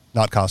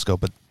 not Costco,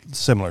 but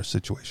similar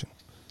situation.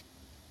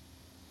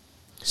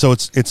 So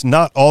it's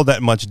not all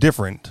that much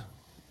different,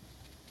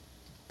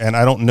 and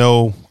I don't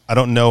know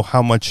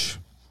how much.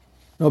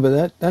 No,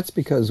 but that's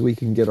because we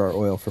can get our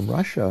oil from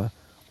Russia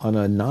on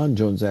a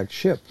non-Jones Act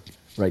ship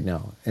right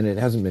now, and it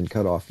hasn't been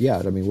cut off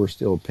yet. I mean, we're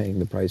still paying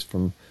the price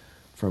from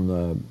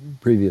the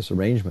previous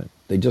arrangement.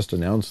 They just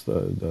announced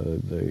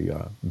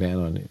the ban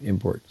on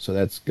import, so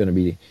that's going to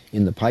be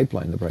in the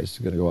pipeline. The price is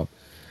going to go up.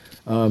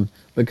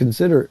 But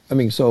consider,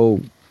 so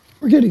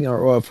we're getting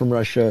our oil from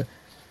Russia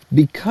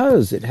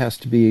because it has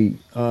to be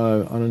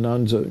on a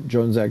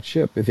non-Jones Act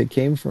ship. If it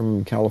came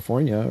from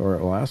California or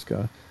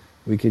Alaska,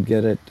 we could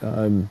get it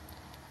a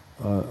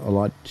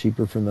lot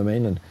cheaper from the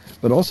mainland.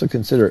 But also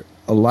consider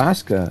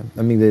Alaska,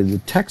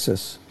 the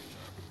Texas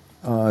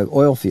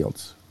oil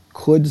fields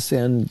could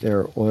send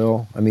their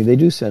oil. They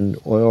do send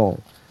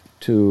oil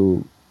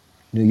to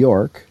New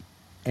York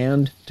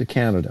and to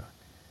Canada.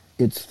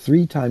 It's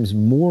 3 times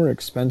more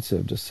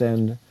expensive to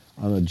send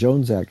on a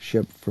Jones Act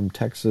ship from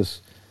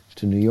Texas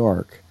to New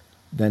York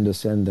than to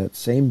send that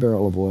same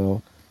barrel of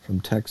oil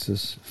from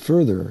Texas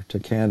further to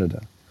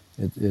Canada.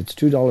 It's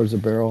 $2 a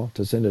barrel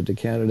to send it to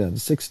Canada and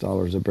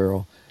 $6 a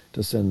barrel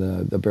to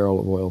send the barrel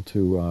of oil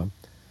to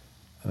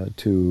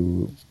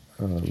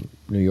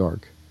New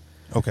York.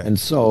 Okay. And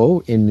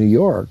so in New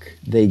York,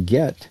 they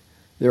get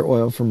their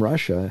oil from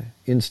Russia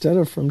instead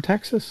of from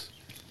Texas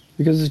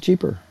because it's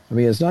cheaper.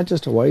 It's not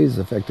just Hawaii is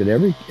affected.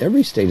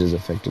 Every state is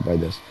affected by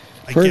this.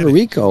 Puerto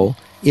Rico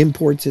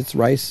imports its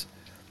rice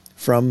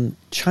from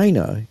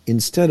China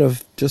instead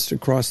of just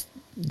across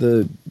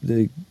the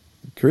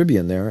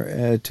Caribbean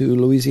there to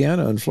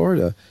Louisiana and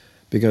Florida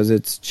because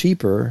it's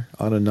cheaper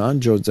on a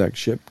non-Jones Act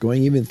ship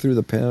going even through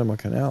the Panama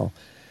Canal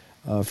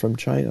from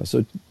China.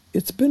 So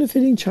it's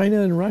benefiting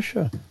China and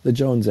Russia, the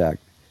Jones Act.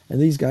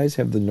 And these guys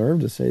have the nerve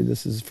to say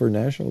this is for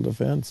national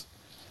defense.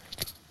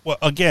 Well,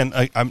 again,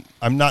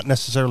 I'm not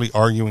necessarily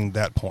arguing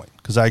that point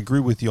because I agree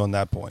with you on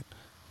that point.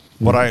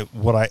 Mm-hmm.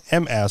 What I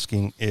am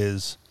asking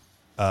is,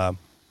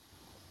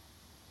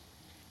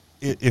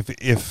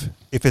 if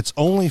it's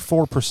only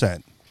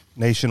 4%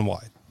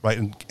 nationwide, right,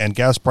 and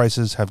gas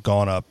prices have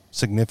gone up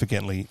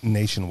significantly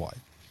nationwide,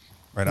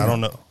 right? Yeah. I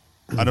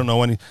don't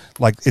know any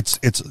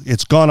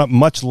it's gone up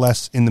much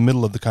less in the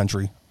middle of the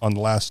country on the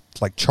last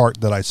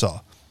chart that I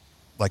saw,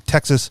 like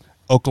Texas,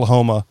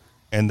 Oklahoma,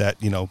 and that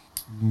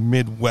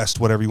Midwest,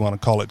 whatever you want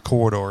to call it,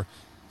 corridor,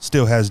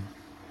 still has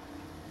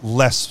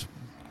less,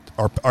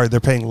 or they're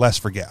paying less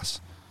for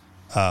gas.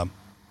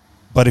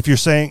 But if you're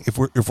saying if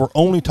we're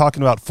only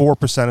talking about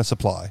 4% of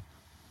supply,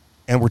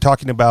 and we're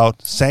talking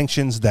about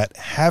sanctions that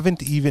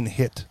haven't even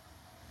hit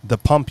the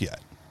pump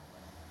yet,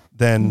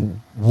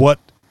 then what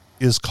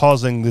is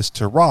causing this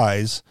to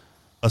rise,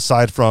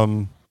 aside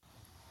from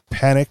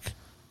panic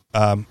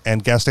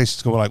and gas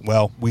stations going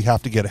well, we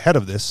have to get ahead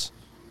of this,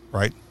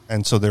 right?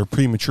 And so they're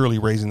prematurely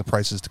raising the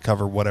prices to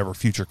cover whatever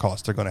future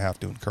costs they're going to have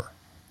to incur.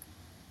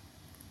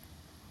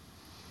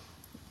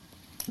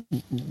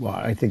 Well,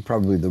 I think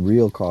probably the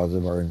real cause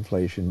of our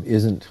inflation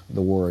isn't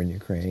the war in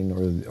Ukraine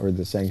or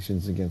the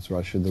sanctions against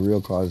Russia. The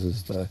real cause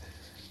is the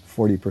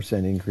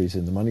 40% increase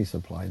in the money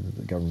supply that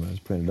the government has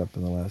printed up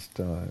in the last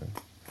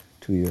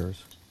 2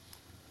 years.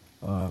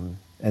 And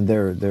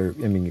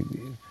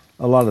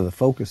a lot of the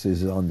focus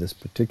is on this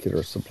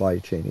particular supply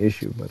chain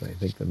issue, but I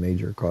think the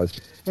major cause,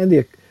 and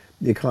the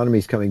economy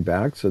is coming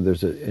back, so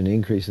there's an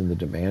increase in the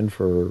demand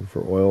for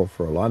oil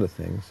for a lot of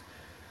things.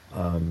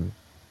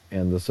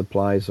 And the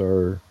supplies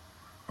are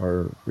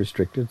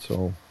restricted.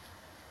 So,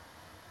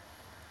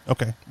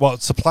 okay. Well,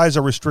 supplies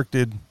are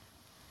restricted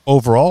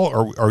overall,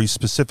 or are you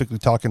specifically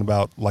talking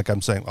about, like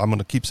I'm saying, I'm going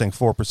to keep saying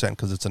 4%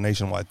 because it's a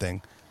nationwide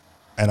thing,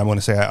 and I'm going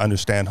to say I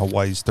understand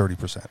Hawaii's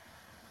 30%.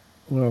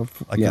 Well,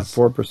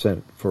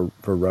 4%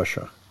 for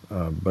Russia,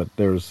 but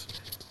there's,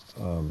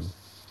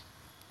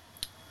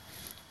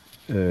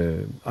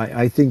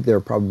 I think there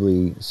are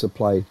probably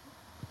supply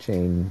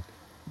chain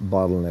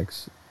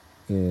bottlenecks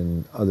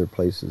in other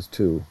places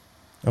too.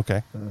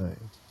 Okay.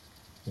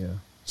 Yeah.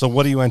 So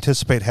what do you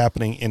anticipate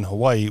happening in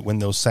Hawaii when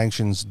those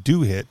sanctions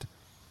do hit,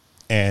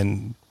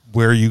 and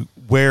where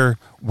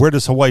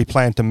does Hawaii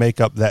plan to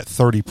make up that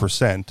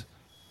 30%?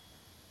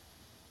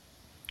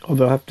 Oh,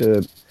 they'll have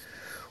to.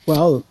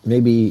 Well,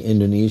 maybe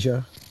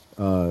Indonesia.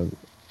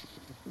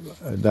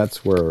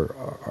 That's where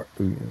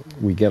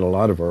we get a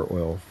lot of our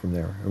oil from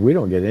there. We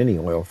don't get any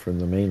oil from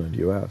the mainland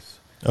U.S.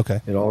 Okay.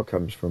 It all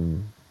comes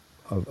from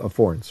a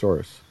foreign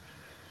source.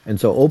 And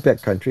so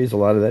OPEC countries, a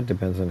lot of that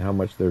depends on how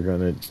much they're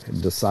going to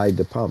decide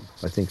to pump.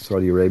 I think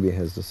Saudi Arabia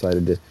has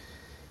decided to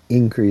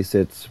increase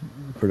its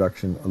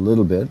production a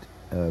little bit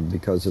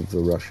because of the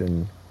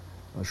Russian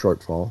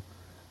shortfall.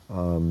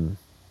 And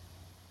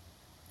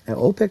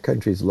OPEC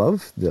countries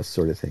love this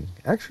sort of thing.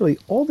 Actually,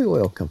 all the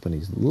oil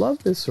companies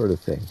love this sort of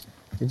thing.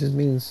 It just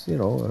means,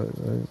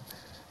 a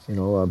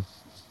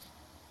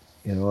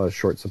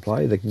short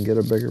supply. They can get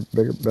a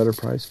better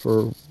price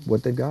for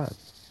what they've got.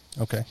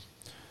 Okay.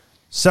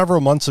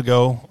 Several months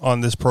ago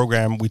on this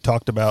program, we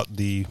talked about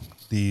the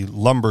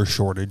lumber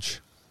shortage,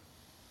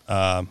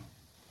 and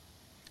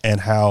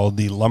how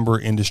the lumber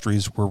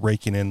industries were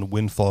raking in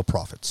windfall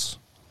profits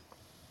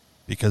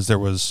because there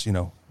was,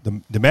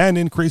 the demand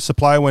increased,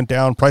 supply went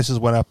down, prices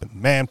went up, and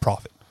man,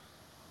 profit.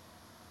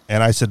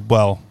 And I said,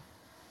 well,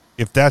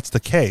 if that's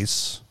the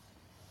case,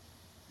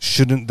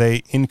 shouldn't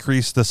they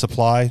increase the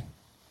supply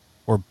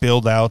or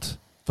build out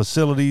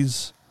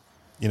facilities,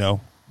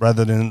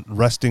 rather than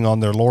resting on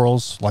their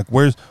laurels? Like,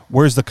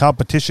 where's the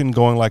competition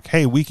going? Like,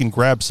 hey, we can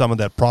grab some of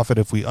that profit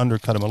if we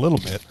undercut them a little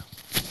bit.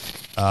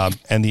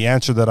 And the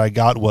answer that I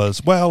got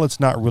was, well, it's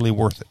not really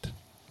worth it.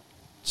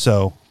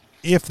 So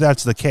if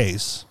that's the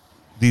case,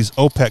 these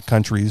OPEC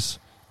countries,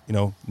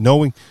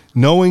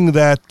 knowing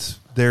that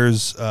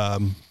there's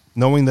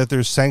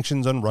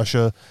sanctions on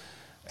Russia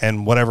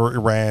and whatever,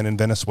 Iran and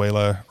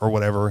Venezuela or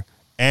whatever,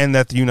 and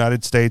that the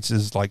United States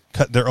is like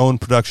cut their own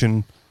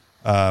production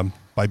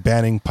by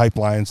banning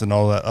pipelines and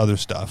all that other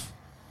stuff,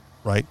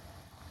 right?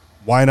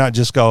 Why not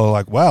just go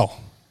like, well,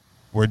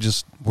 we're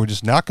just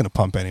not going to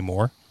pump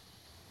anymore,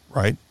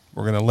 right?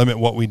 We're going to limit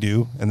what we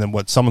do, and then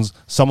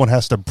someone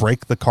has to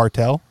break the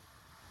cartel,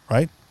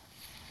 right?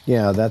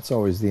 Yeah, that's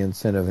always the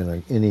incentive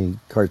in any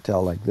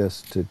cartel like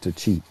this to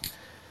cheat,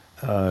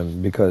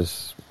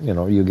 because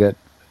you get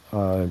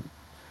the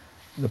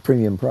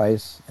premium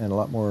price and a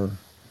lot more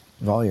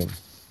volume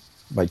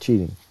by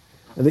cheating.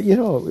 It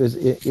was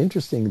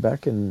interesting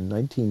back in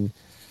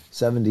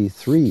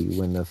 1973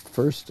 when the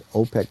first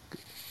OPEC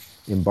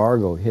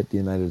embargo hit the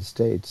United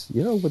States.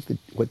 You know what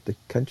the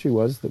country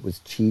was that was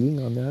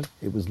cheating on that?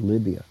 It was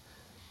Libya.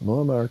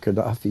 Muammar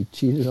Gaddafi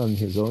cheated on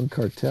his own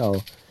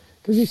cartel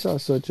because he saw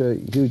such a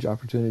huge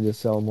opportunity to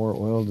sell more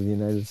oil to the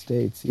United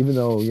States, even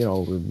though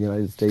the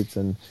United States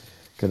and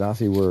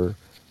Gaddafi were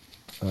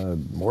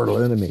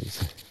mortal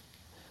enemies.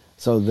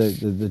 So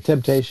the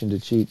temptation to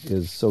cheat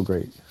is so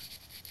great.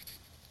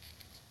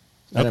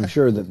 And I'm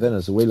sure that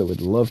Venezuela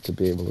would love to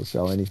be able to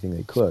sell anything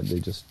they could. They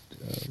just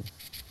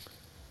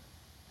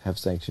have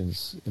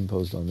sanctions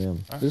imposed on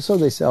them. Right. So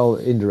they sell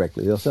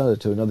indirectly. They'll sell it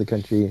to another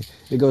country.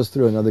 It goes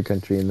through another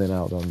country and then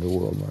out on the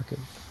world market.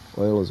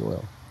 Oil is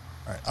oil.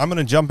 All right. I'm going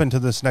to jump into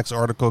this next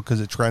article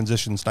because it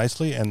transitions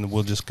nicely, and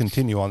we'll just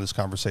continue on this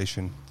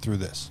conversation through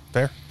this.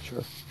 Fair?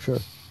 Sure.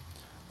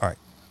 All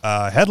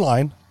right.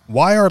 Headline,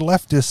 why are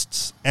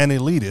leftists and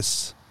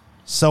elitists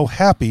so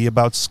happy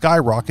about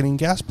skyrocketing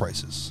gas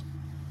prices?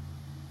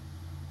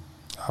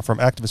 From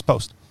Activist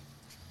Post.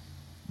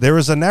 There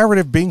is a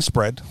narrative being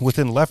spread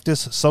within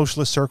leftist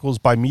socialist circles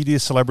by media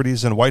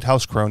celebrities and White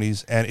House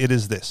cronies, and it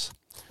is this.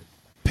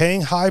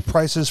 Paying high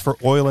prices for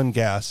oil and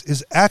gas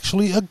is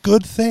actually a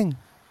good thing.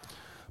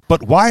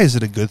 But why is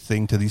it a good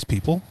thing to these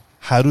people?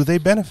 How do they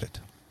benefit?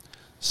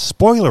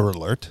 Spoiler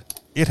alert,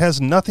 it has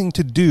nothing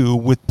to do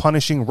with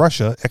punishing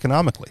Russia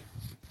economically.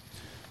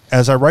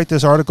 As I write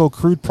this article,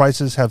 crude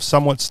prices have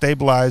somewhat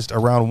stabilized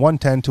around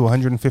 $110 to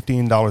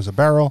 $115 a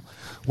barrel,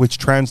 which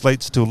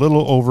translates to a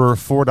little over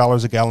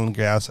 $4 a gallon of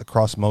gas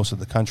across most of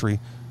the country.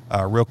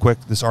 Real quick,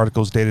 this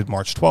article is dated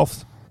March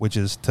 12th, which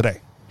is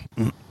today.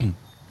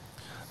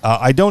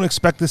 I don't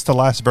expect this to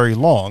last very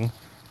long.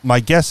 My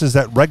guess is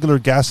that regular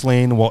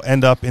gasoline will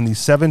end up in the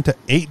 $7 to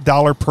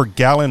 $8 per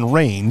gallon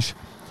range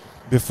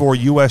before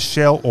U.S.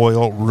 shale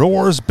oil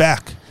roars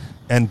back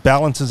and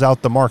balances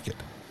out the market.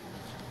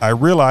 I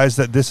realize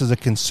that this is a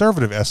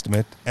conservative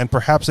estimate and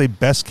perhaps a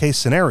best-case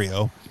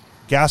scenario.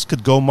 Gas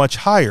could go much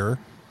higher,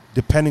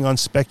 depending on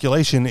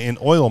speculation in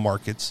oil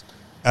markets,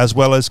 as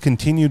well as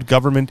continued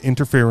government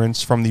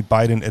interference from the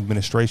Biden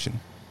administration.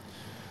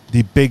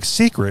 The big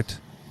secret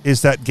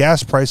is that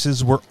gas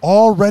prices were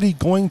already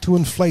going to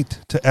inflate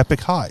to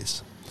epic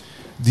highs.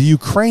 The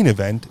Ukraine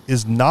event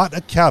is not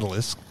a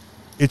catalyst,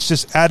 it's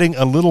just adding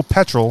a little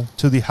petrol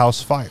to the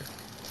house fire.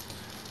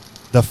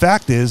 The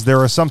fact is, there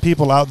are some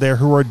people out there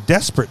who are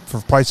desperate for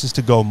prices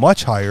to go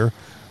much higher,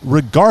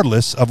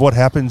 regardless of what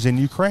happens in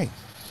Ukraine.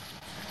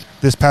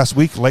 This past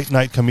week,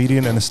 late-night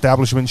comedian and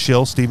establishment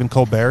shill Stephen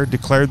Colbert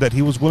declared that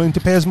he was willing to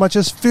pay as much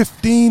as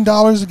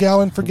 $15 a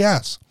gallon for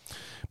gas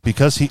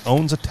because he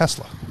owns a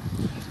Tesla.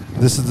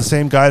 This is the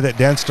same guy that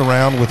danced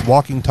around with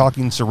walking,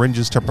 talking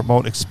syringes to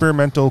promote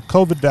experimental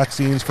COVID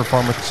vaccines for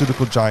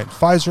pharmaceutical giant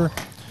Pfizer.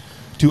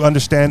 To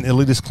understand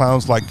elitist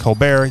clowns like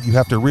Colbert, you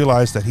have to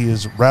realize that he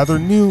is a rather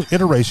new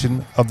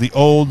iteration of the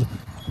old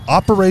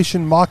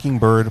Operation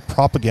Mockingbird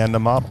propaganda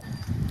model.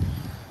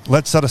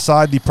 Let's set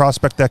aside the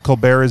prospect that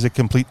Colbert is a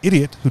complete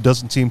idiot who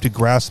doesn't seem to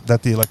grasp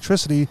that the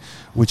electricity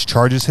which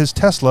charges his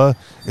Tesla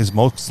is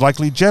most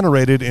likely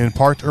generated in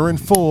part or in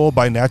full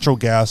by natural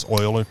gas,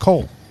 oil, and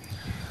coal.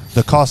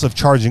 The cost of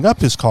charging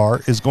up his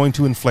car is going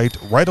to inflate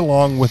right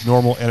along with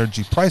normal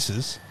energy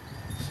prices.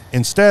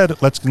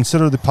 Instead, let's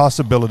consider the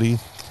possibility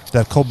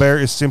that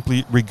Colbert is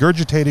simply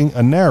regurgitating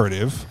a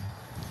narrative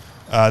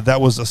that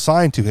was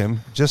assigned to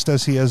him, just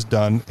as he has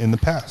done in the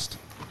past.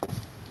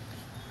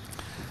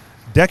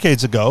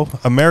 Decades ago,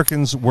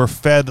 Americans were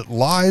fed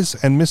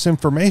lies and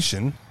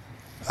misinformation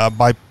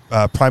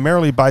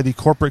primarily by the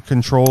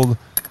corporate-controlled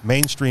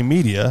mainstream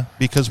media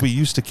because we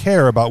used to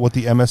care about what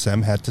the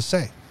MSM had to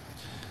say.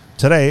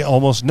 Today,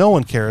 almost no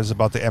one cares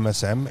about the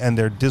MSM, and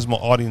their dismal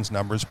audience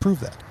numbers prove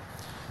that.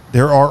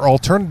 There are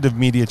alternative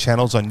media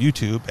channels on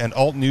YouTube and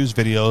alt-news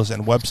videos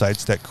and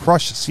websites that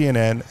crush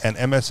CNN and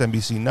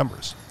MSNBC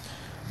numbers.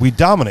 We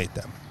dominate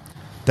them.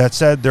 That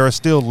said, there are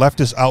still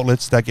leftist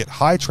outlets that get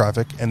high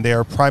traffic, and they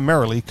are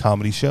primarily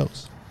comedy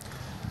shows.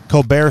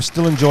 Colbert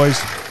still enjoys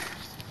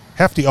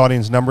hefty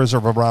audience numbers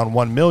of around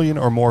 1 million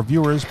or more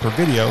viewers per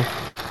video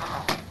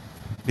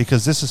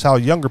because this is how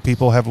younger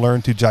people have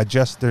learned to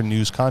digest their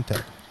news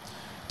content,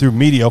 through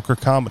mediocre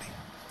comedy.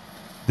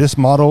 This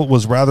model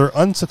was rather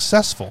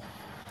unsuccessful.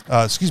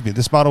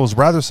 This model was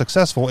rather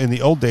successful in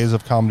the old days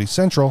of Comedy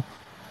Central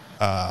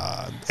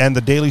and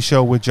The Daily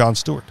Show with Jon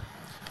Stewart.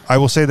 I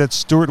will say that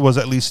Stewart was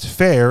at least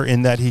fair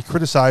in that he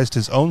criticized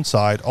his own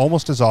side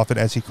almost as often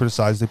as he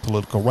criticized the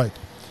political right.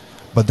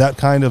 But that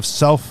kind of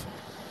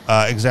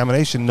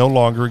self-examination no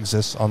longer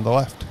exists on the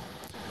left.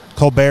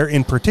 Colbert,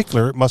 in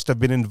particular, must have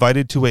been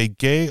invited to a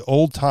gay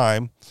old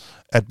time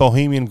at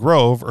Bohemian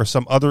Grove or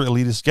some other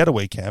elitist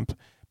getaway camp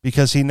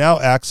because he now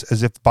acts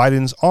as if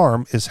Biden's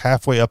arm is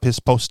halfway up his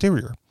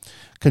posterior,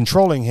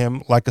 controlling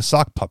him like a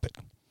sock puppet.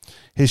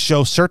 His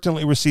show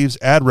certainly receives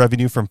ad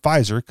revenue from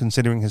Pfizer,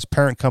 considering his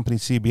parent company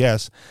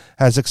CBS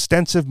has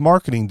extensive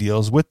marketing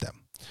deals with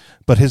them.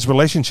 But his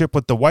relationship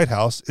with the White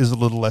House is a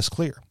little less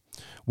clear.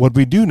 What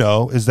we do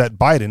know is that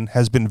Biden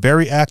has been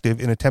very active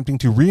in attempting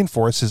to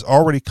reinforce his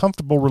already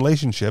comfortable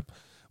relationship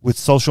with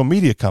social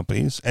media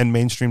companies and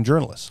mainstream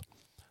journalists.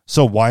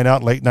 So why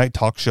not late-night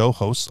talk show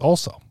hosts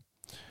also?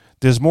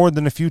 There's more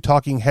than a few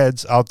talking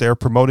heads out there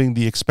promoting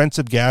the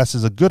expensive gas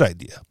is a good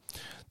idea.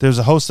 There's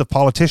a host of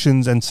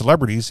politicians and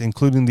celebrities,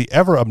 including the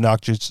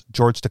ever-obnoxious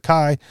George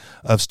Takei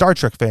of Star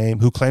Trek fame,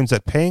 who claims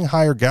that paying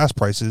higher gas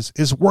prices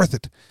is worth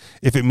it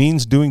if it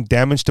means doing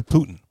damage to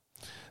Putin.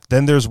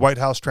 Then there's White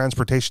House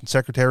Transportation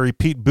Secretary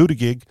Pete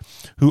Buttigieg,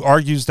 who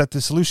argues that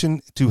the solution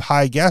to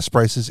high gas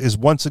prices is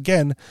once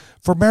again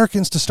for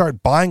Americans to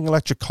start buying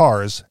electric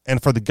cars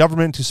and for the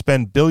government to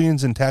spend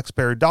billions in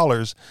taxpayer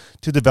dollars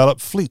to develop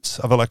fleets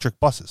of electric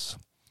buses.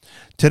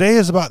 Today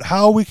is about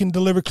how we can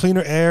deliver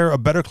cleaner air, a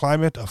better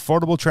climate,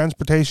 affordable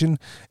transportation,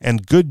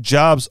 and good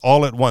jobs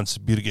all at once,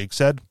 Buttigieg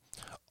said.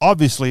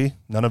 Obviously,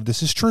 none of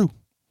this is true.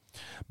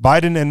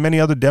 Biden and many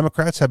other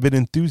Democrats have been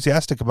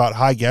enthusiastic about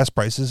high gas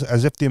prices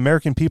as if the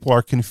American people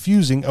are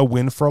confusing a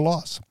win for a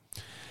loss.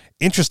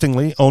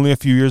 Interestingly, only a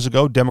few years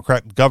ago,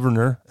 Democrat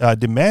governor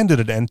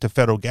demanded an end to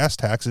federal gas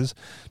taxes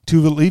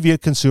to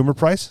alleviate consumer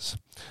prices.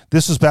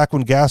 This was back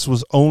when gas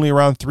was only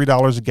around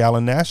 $3 a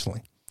gallon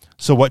nationally.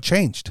 So what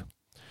changed?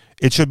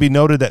 It should be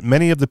noted that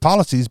many of the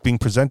policies being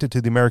presented to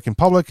the American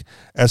public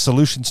as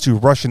solutions to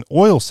Russian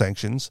oil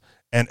sanctions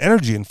and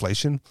energy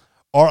inflation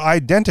are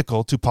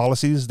identical to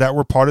policies that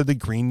were part of the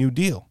Green New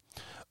Deal,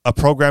 a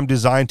program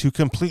designed to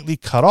completely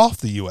cut off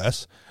the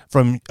U.S.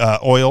 from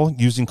oil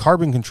using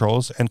carbon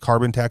controls and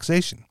carbon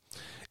taxation.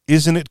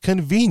 Isn't it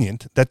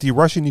convenient that the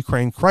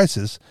Russian-Ukraine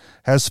crisis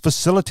has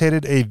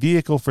facilitated a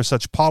vehicle for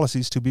such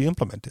policies to be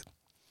implemented?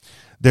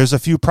 There's a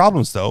few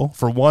problems, though.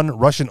 For one,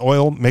 Russian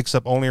oil makes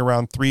up only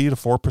around 3 to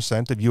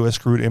 4% of U.S.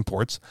 crude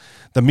imports.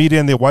 The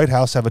media and the White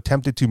House have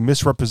attempted to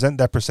misrepresent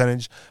that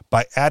percentage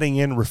by adding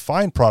in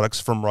refined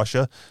products from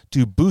Russia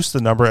to boost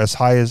the number as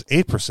high as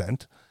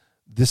 8%.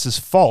 This is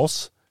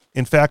false.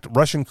 In fact,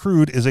 Russian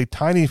crude is a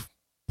tiny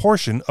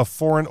portion of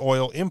foreign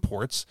oil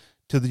imports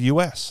to the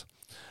U.S.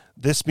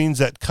 This means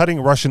that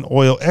cutting Russian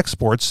oil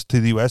exports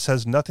to the U.S.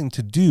 has nothing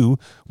to do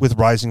with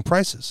rising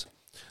prices.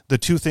 The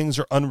two things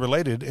are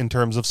unrelated in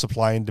terms of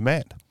supply and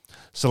demand.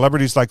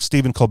 Celebrities like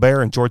Stephen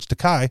Colbert and George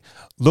Takei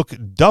look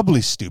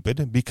doubly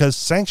stupid because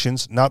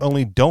sanctions not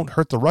only don't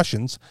hurt the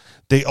Russians,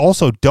 they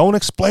also don't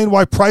explain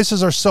why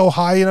prices are so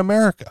high in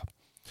America.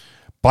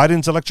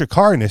 Biden's electric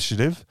car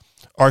initiative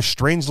are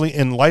strangely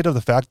in light of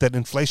the fact that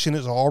inflation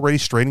is already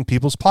straining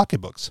people's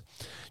pocketbooks.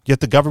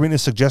 Yet the government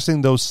is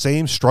suggesting those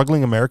same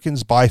struggling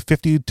Americans buy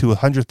 $50,000 to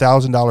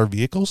 $100,000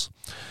 vehicles.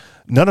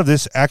 None of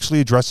this actually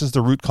addresses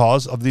the root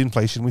cause of the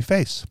inflation we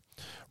face.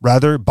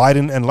 Rather,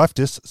 Biden and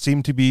leftists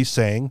seem to be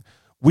saying,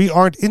 we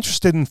aren't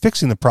interested in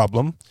fixing the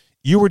problem.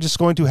 You are just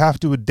going to have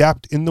to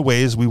adapt in the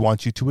ways we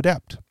want you to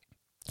adapt.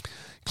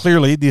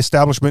 Clearly, the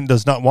establishment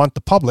does not want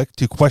the public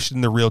to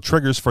question the real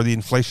triggers for the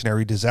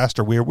inflationary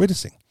disaster we are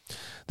witnessing.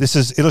 This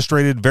is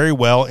illustrated very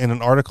well in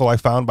an article I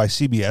found by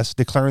CBS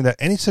declaring that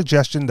any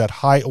suggestion that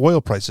high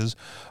oil prices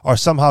are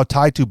somehow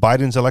tied to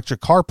Biden's electric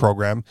car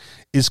program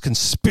is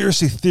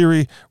conspiracy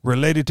theory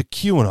related to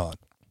QAnon.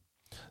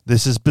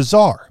 This is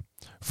bizarre.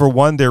 For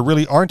one, there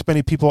really aren't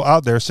many people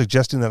out there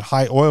suggesting that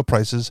high oil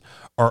prices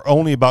are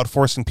only about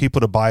forcing people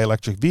to buy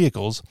electric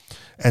vehicles,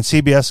 and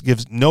CBS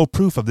gives no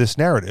proof of this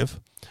narrative.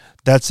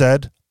 That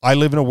said, I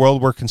live in a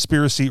world where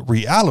conspiracy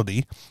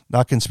reality,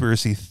 not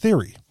conspiracy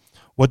theory.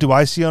 What do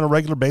I see on a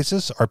regular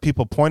basis are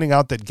people pointing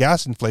out that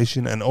gas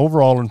inflation and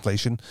overall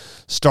inflation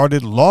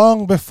started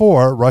long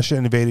before Russia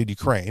invaded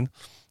Ukraine.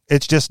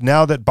 It's just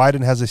now that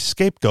Biden has a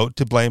scapegoat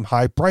to blame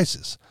high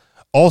prices.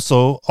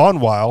 Also, on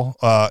while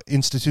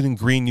instituting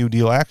Green New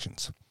Deal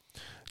actions.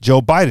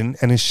 Joe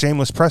Biden and his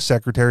shameless press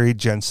secretary,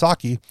 Jen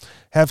Psaki,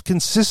 have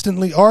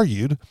consistently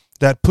argued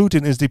that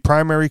Putin is the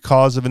primary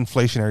cause of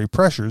inflationary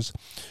pressures,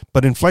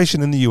 but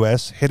inflation in the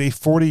U.S. hit a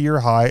 40-year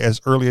high as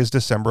early as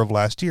December of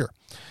last year.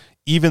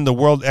 Even the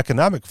World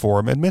Economic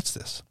Forum admits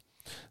this.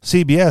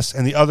 CBS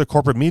and the other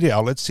corporate media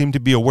outlets seem to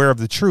be aware of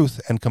the truth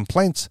and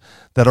complaints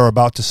that are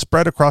about to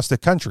spread across the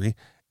country,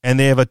 and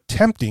they have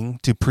attempting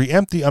to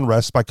preempt the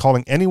unrest by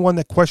calling anyone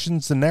that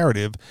questions the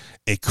narrative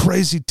a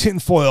crazy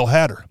tinfoil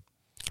hatter.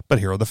 But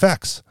here are the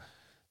facts.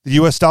 The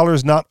U.S. dollar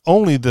is not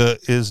only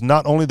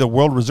the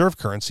world reserve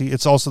currency,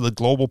 it's also the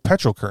global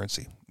petrol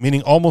currency,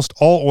 meaning almost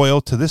all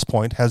oil to this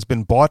point has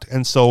been bought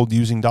and sold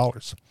using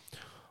dollars.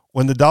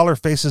 When the dollar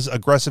faces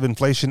aggressive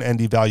inflation and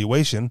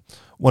devaluation,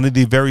 one of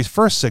the very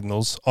first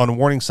signals on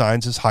warning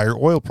signs is higher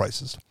oil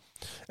prices.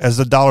 As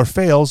the dollar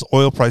fails,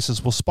 oil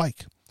prices will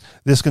spike.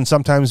 This can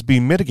sometimes be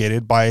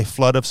mitigated by a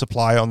flood of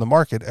supply on the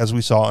market, as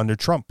we saw under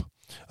Trump.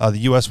 The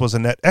U.S. was a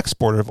net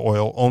exporter of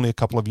oil only a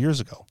couple of years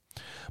ago.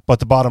 But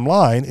the bottom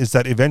line is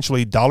that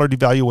eventually dollar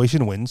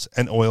devaluation wins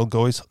and oil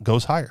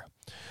goes higher.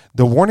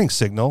 The warning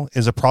signal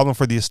is a problem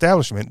for the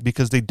establishment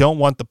because they don't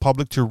want the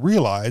public to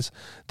realize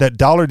that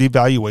dollar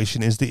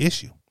devaluation is the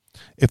issue.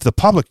 If the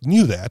public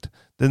knew that,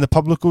 then the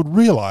public would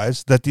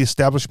realize that the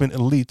establishment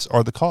elites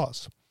are the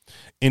cause.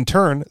 In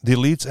turn, the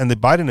elites and the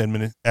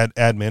Biden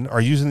admin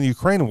are using the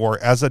Ukraine war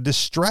as a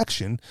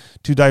distraction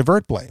to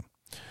divert blame.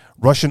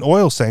 Russian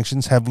oil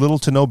sanctions have little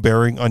to no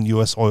bearing on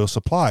U.S. oil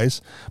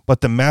supplies,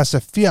 but the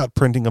massive fiat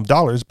printing of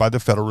dollars by the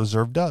Federal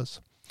Reserve does.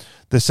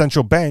 The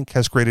central bank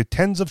has created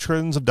tens of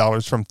trillions of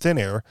dollars from thin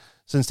air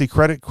since the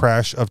credit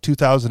crash of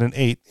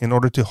 2008 in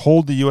order to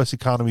hold the U.S.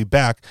 economy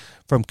back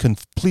from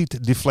complete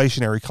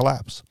deflationary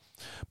collapse.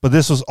 But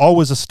this was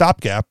always a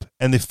stopgap,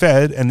 and the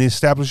Fed and the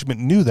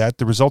establishment knew that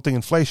the resulting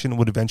inflation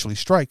would eventually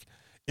strike.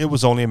 It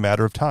was only a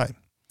matter of time.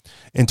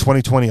 In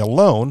 2020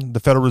 alone, the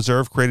Federal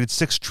Reserve created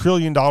 $6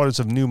 trillion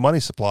of new money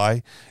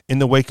supply in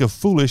the wake of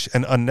foolish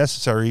and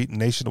unnecessary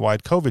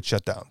nationwide COVID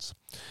shutdowns.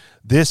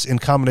 This, in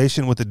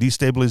combination with the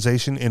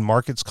destabilization in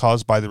markets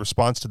caused by the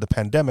response to the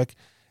pandemic,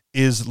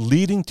 is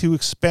leading to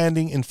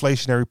expanding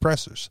inflationary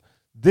pressures.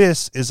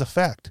 This is a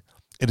fact.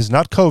 It is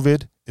not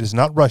COVID. It is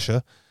not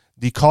Russia.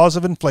 The cause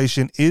of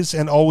inflation is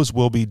and always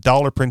will be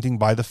dollar printing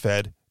by the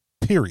Fed,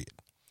 period.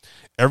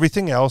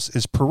 Everything else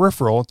is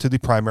peripheral to the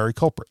primary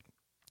culprit.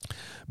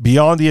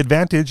 Beyond the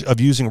advantage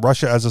of using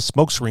Russia as a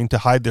smokescreen to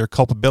hide their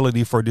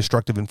culpability for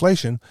destructive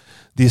inflation,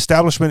 the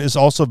establishment is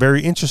also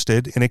very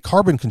interested in a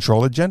carbon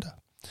control agenda.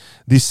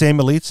 These same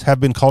elites have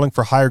been calling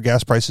for higher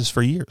gas prices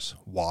for years.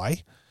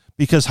 Why?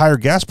 Because higher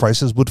gas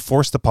prices would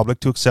force the public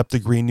to accept the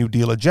Green New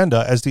Deal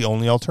agenda as the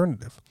only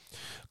alternative.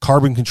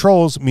 Carbon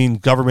controls mean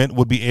government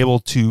would be able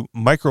to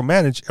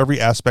micromanage every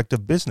aspect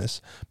of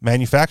business,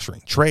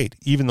 manufacturing, trade,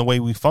 even the way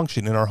we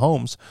function in our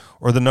homes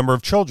or the number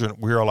of children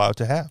we are allowed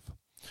to have.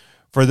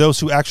 For those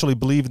who actually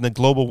believe in the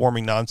global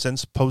warming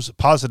nonsense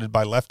posited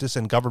by leftists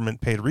and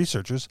government-paid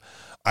researchers,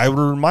 I would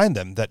remind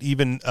them that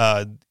even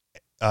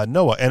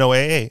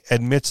NOAA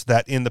admits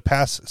that in the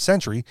past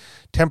century,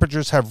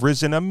 temperatures have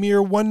risen a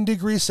mere 1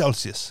 degree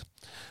Celsius.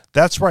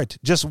 That's right,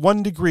 just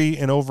 1 degree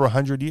in over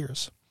 100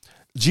 years.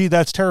 Gee,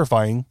 that's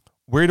terrifying.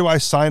 Where do I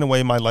sign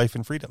away my life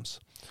and freedoms?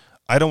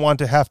 I don't want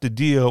to have to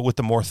deal with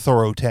the more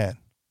thorough tan.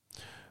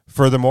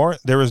 Furthermore,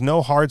 there is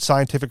no hard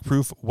scientific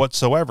proof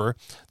whatsoever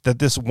that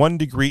this 1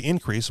 degree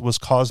increase was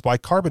caused by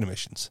carbon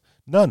emissions.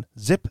 None.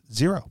 Zip.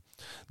 Zero.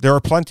 There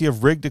are plenty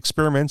of rigged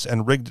experiments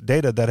and rigged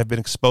data that have been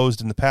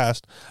exposed in the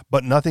past,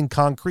 but nothing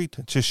concrete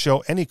to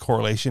show any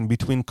correlation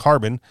between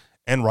carbon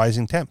and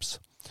rising temps.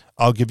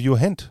 I'll give you a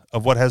hint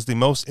of what has the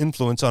most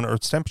influence on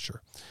Earth's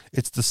temperature.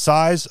 It's the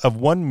size of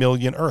 1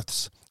 million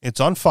Earths. It's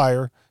on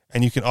fire,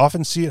 and you can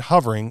often see it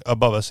hovering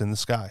above us in the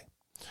sky.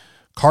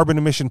 Carbon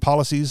emission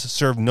policies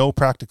serve no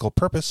practical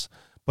purpose,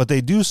 but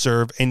they do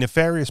serve a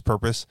nefarious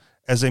purpose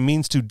as a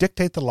means to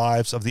dictate the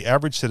lives of the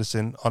average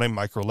citizen on a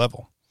micro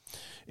level.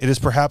 It is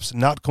perhaps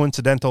not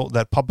coincidental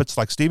that puppets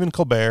like Stephen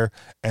Colbert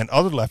and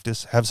other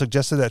leftists have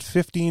suggested that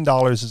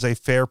 $15 is a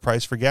fair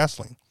price for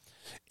gasoline.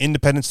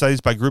 Independent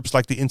studies by groups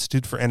like the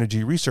Institute for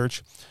Energy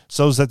Research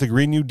shows that the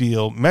Green New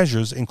Deal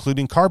measures,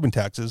 including carbon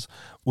taxes,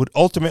 would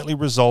ultimately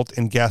result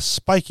in gas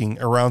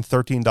spiking around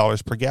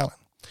 $13 per gallon.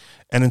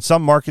 And in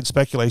some market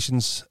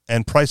speculations,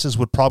 and prices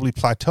would probably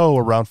plateau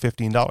around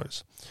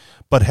 $15.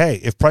 But hey,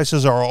 if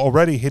prices are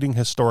already hitting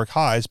historic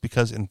highs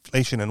because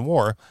inflation and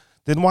war,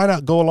 then why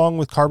not go along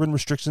with carbon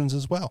restrictions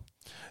as well?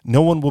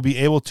 No one will be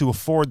able to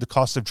afford the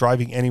cost of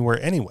driving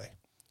anywhere anyway.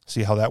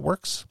 See how that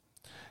works?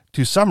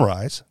 To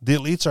summarize, the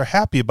elites are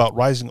happy about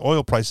rising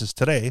oil prices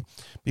today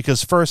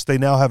because first, they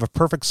now have a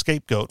perfect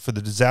scapegoat for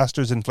the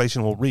disasters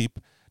inflation will reap,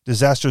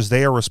 disasters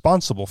they are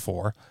responsible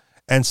for,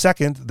 and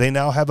second, they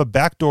now have a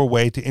backdoor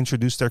way to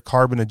introduce their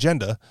carbon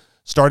agenda,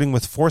 starting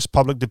with forced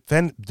public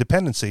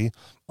dependency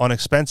on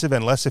expensive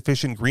and less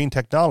efficient green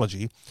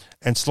technology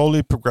and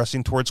slowly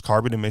progressing towards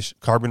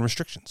carbon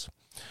restrictions.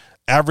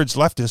 Average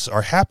leftists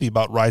are happy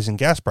about rising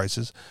gas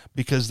prices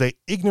because they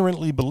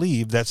ignorantly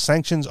believe that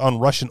sanctions on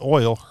Russian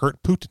oil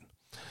hurt Putin.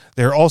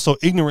 They also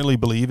ignorantly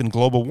believe in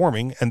global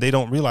warming, and they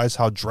don't realize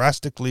how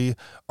drastically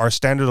our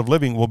standard of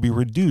living will be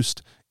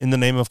reduced in the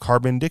name of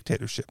carbon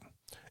dictatorship.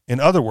 In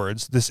other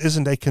words, this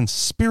isn't a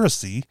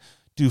conspiracy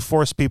to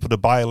force people to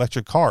buy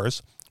electric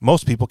cars.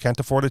 Most people can't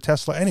afford a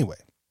Tesla anyway.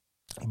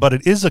 But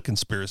it is a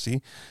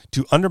conspiracy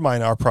to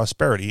undermine our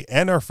prosperity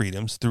and our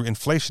freedoms through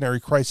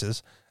inflationary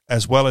crisis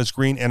as well as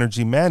green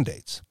energy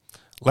mandates.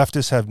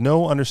 Leftists have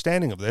no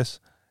understanding of this.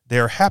 They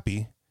are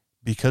happy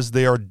because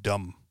they are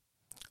dumb.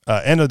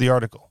 End of the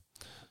article.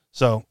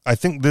 So I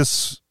think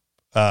this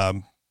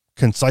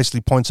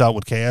concisely points out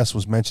what KS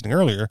was mentioning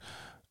earlier,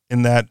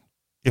 in that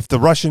if the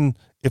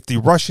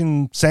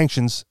Russian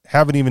sanctions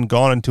haven't even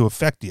gone into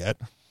effect yet,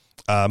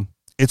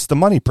 it's the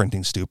money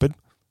printing, stupid,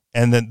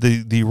 and then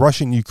the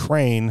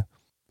Russian-Ukraine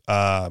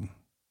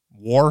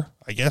war,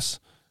 I guess,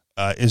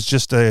 is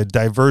just a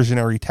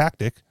diversionary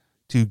tactic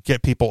to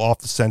get people off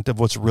the scent of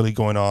what's really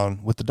going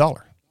on with the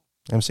dollar.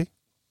 MC?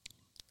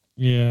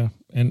 Yeah,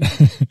 and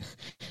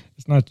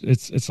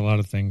it's a lot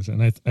of things,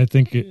 and I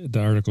think the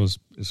article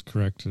is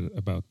correct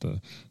about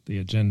the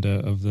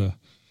agenda of the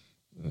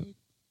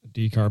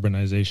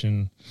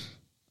decarbonization.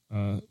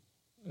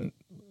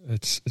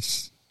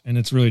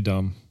 It's really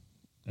dumb,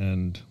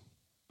 and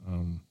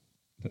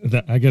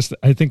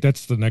I think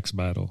that's the next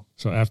battle.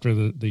 So after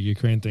the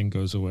Ukraine thing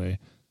goes away,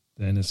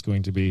 then it's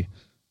going to be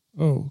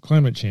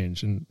climate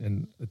change,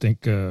 and I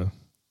think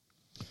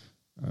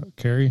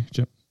Kerry.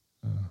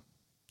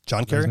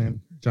 John Kerry?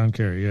 John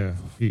Kerry, yeah.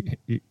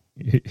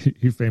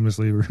 He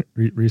famously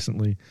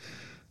recently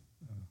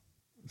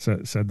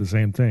said the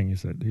same thing. He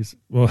said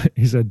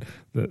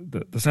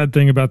the sad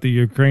thing about the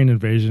Ukraine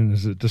invasion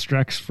is it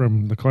distracts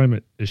from the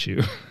climate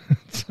issue.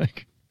 It's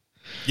like,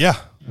 yeah,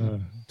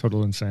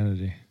 total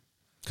insanity.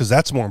 Because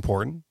that's more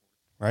important,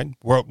 right?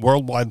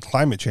 Worldwide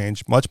climate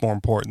change, much more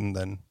important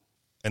than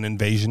an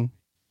invasion.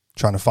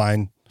 Trying to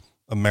find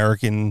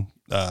American,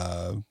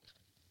 was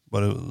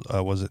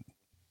it?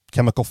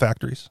 Chemical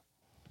factories.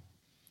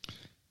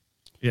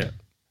 Yeah.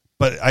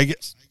 But I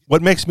guess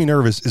what makes me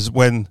nervous is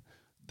when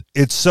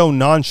it's so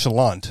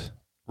nonchalant,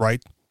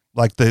 right?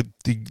 Like the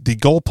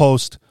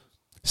goalpost,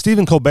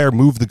 Stephen Colbert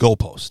moved the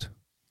goalpost,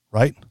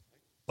 right?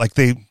 Like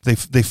they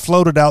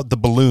floated out the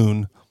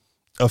balloon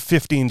of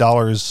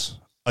 $15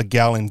 a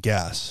gallon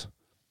gas,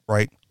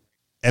 right?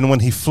 And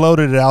when he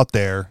floated it out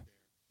there,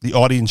 the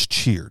audience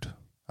cheered.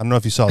 I don't know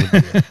if you saw the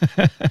video.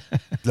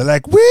 They're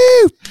like,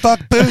 woo, fuck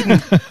Putin,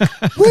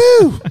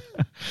 woo.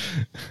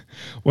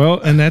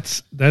 Well, and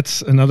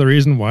that's another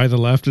reason why the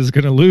left is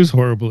going to lose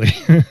horribly.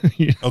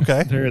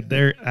 Okay.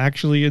 They're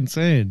actually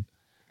insane.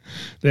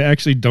 They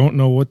actually don't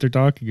know what they're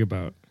talking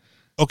about.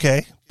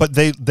 Okay, but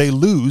they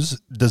lose.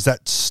 Does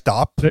that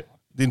stop the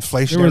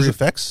inflationary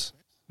effects?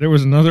 There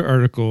was another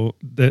article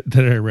that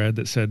I read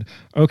that said,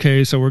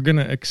 okay, so we're going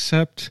to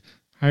accept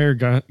higher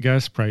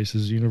gas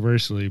prices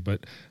universally,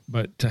 but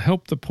to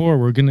help the poor,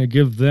 we're going to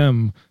give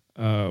them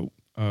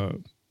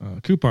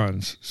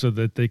coupons so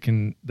that they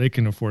can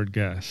afford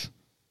gas.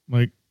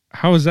 Like,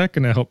 how is that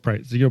going to help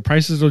prices?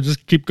 Prices will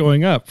just keep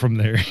going up from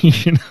there.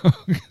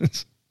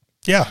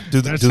 Yeah.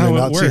 Do they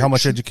not see how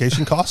much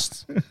education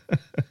costs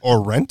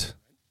or rent?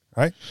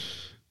 Right.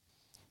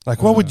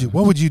 Like, what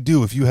would you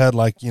do if you had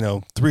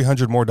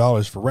 $300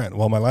 more for rent?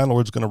 Well, my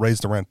landlord's going to raise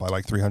the rent by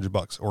like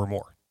 $300 or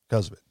more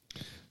because of it.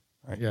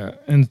 Right. Yeah,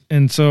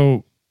 and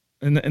so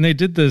they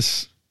did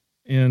this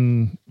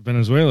in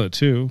Venezuela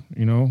too.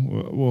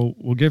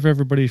 We'll give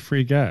everybody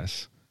free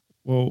gas.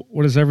 Well,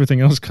 what does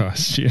everything else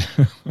cost?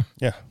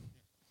 Yeah.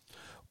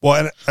 Well,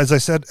 and as I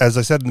said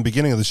in the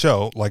beginning of the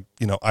show,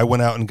 I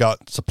went out and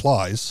got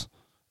supplies.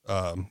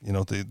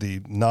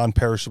 The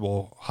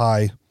non-perishable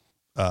high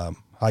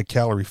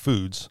calorie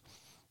foods,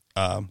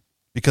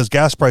 because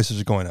gas prices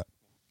are going up,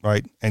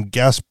 right? And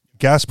gas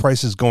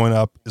prices going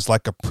up is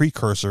like a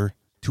precursor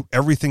to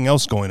everything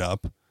else going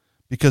up,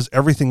 because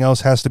everything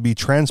else has to be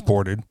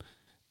transported.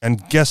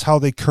 And guess how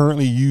they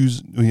currently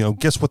use,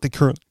 guess what they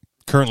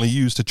currently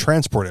use to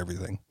transport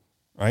everything,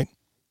 right?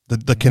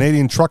 The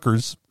Canadian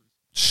truckers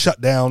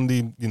shut down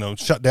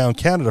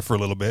Canada for a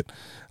little bit,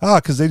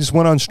 because they just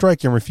went on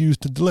strike and refused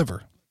to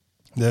deliver.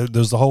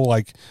 There's the whole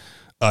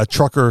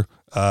trucker,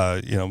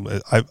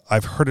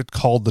 I've heard it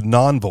called the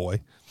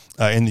nonvoy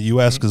in the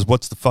U.S. because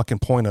what's the fucking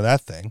point of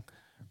that thing,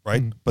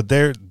 right? But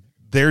they're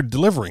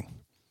delivering,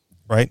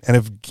 right?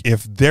 And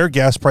if their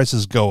gas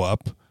prices go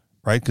up,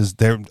 right, because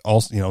they're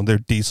also they're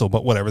diesel,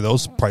 but whatever,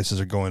 those prices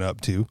are going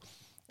up too,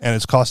 and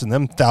it's costing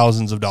them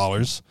thousands of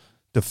dollars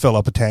to fill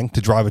up a tank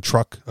to drive a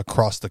truck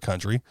across the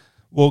country.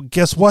 Well,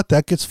 guess what?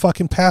 That gets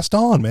fucking passed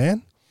on,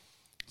 man.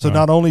 So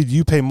not only do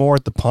you pay more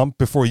at the pump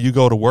before you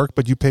go to work,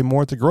 but you pay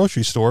more at the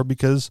grocery store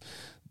because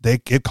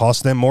it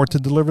costs them more to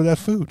deliver that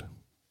food.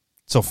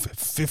 So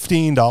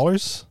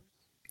 $15.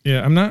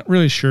 Yeah, I'm not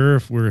really sure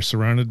if we're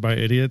surrounded by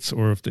idiots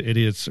or if the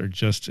idiots are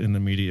just in the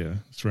media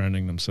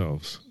surrounding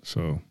themselves.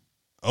 So,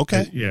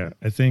 okay,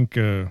 I think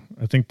I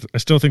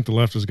still think the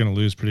left is going to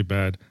lose pretty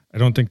bad. I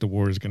don't think the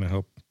war is going to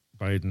help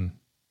Biden.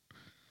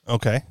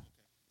 Okay,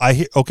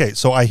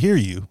 so I hear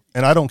you,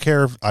 and I don't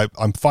care if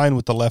I'm fine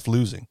with the left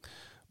losing,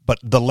 but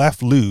the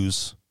left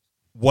lose.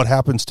 What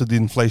happens to the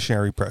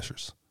inflationary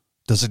pressures?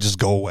 Does it just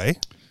go away?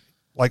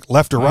 Like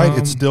left or right,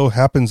 it still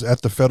happens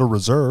at the Federal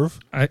Reserve.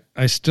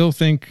 I still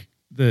think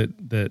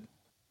that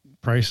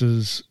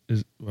prices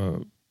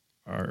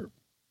are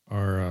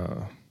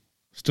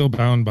still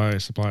bound by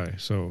supply.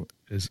 So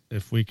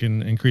if we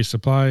can increase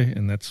supply,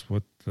 and that's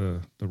what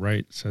the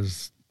right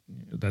says,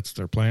 that's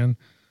their plan,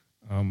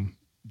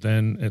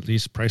 then at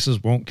least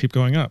prices won't keep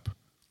going up.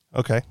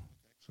 Okay.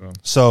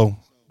 So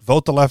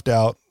vote the left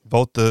out,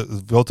 vote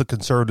the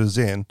conservatives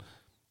in,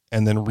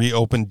 and then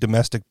reopen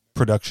domestic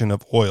production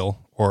of oil,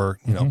 or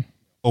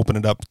open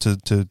it up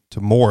to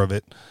more of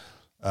it,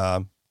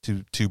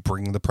 to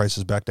bring the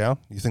prices back down.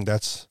 You think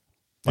that's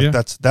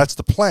that's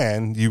the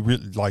plan? You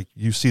really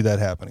you see that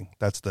happening?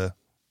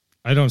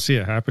 I don't see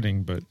it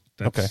happening, but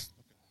that's okay.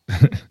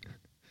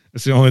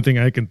 That's the only thing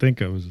I can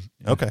think of. Is,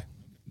 okay.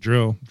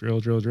 Drill.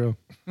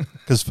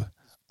 Because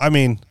I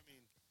mean,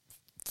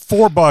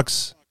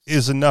 $4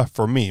 is enough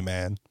for me,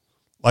 man.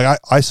 Like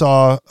I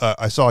saw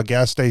a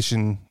gas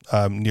station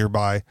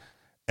nearby,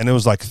 and it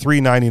was like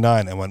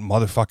 $3.99. I went,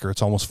 motherfucker,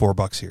 it's almost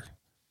 $4 here.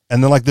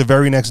 And then like the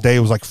very next day, it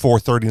was like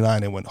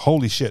 $4.39. I went,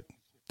 holy shit,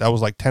 that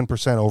was like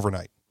 10%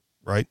 overnight,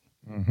 right?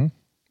 Mm-hmm.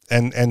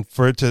 And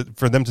for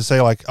them to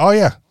say like, oh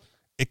yeah,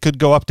 it could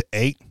go up to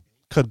 8,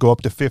 could go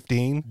up to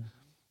 15.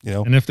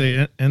 And if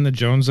they end the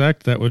Jones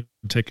Act, that would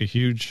take a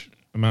huge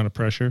amount of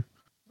pressure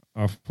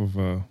off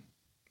of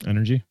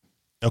energy.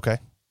 Okay,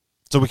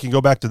 so we can go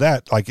back to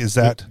that. Like, is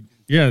that?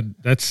 Yeah,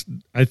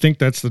 I think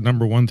that's the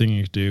number one thing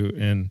you could do,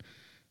 and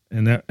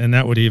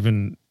that would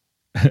even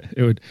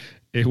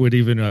it would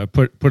even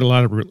put a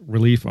lot of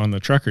relief on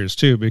the truckers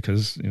too,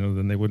 because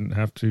then they wouldn't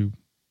have to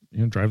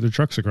drive their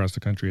trucks across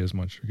the country as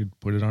much. We could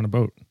put it on a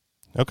boat.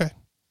 Okay,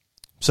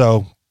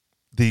 so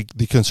the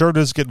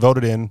conservatives get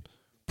voted in.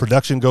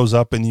 Production goes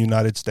up in the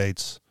United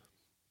States,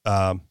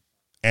 and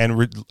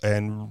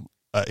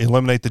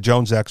eliminate the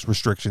Jones Act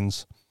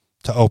restrictions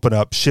to open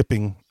up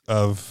shipping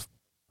of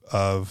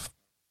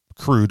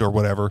crude or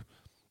whatever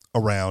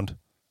around,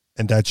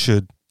 and that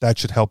should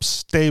help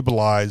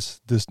stabilize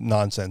this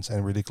nonsense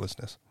and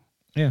ridiculousness.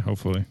 Yeah,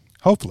 hopefully.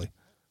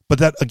 But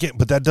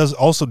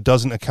that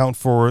doesn't account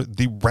for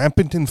the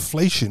rampant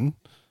inflation,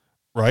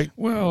 right?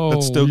 Well,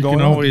 that's still going on. You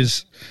can on.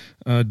 always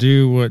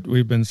do what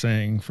we've been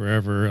saying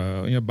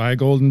forever. Buy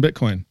gold and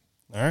Bitcoin.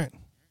 All right.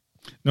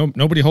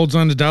 Nobody holds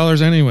on to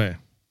dollars anyway.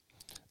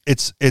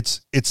 It's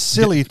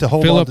silly to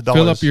hold on to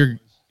dollars. Fill up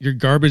your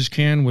garbage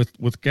can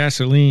with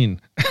gasoline.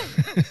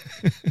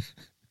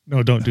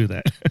 No, don't do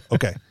that.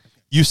 Okay.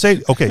 You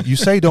say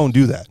don't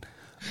do that.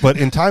 But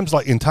in times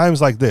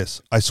like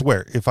this, I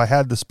swear, if I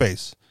had the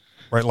space,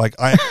 right, like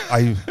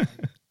I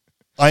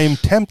am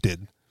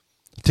tempted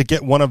to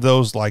get one of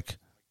those like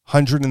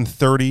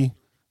 130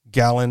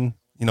 gallon,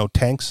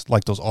 tanks,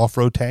 like those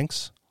off-road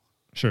tanks.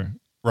 Sure.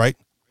 Right?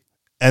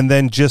 And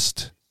then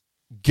just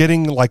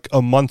getting like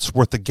a month's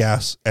worth of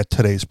gas at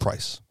today's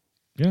price.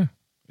 Yeah.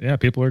 Yeah,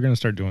 people are going to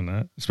start doing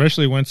that,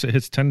 especially once it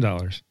hits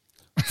 $10.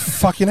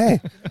 Fucking A.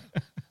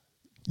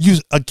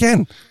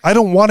 I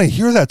don't want to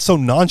hear that so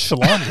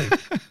nonchalantly.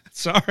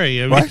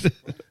 Sorry. I mean, right?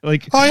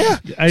 Like, oh yeah.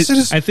 I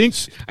think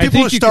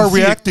people you start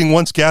reacting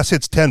once gas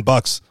hits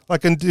 $10.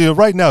 Like,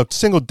 right now,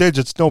 single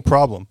digits, no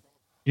problem.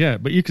 Yeah,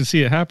 but you can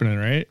see it happening,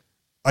 right?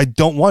 I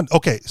don't want.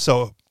 Okay,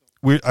 so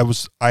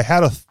I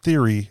had a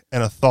theory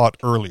and a thought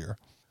earlier.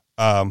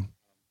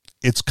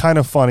 It's kind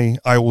of funny.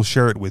 I will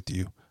share it with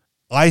you.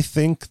 I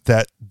think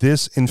that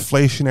this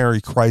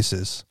inflationary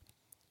crisis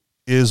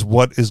is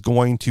what is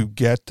going to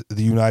get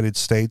the United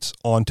States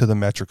onto the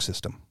metric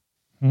system.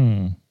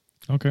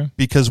 Okay.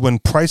 Because when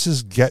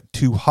prices get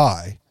too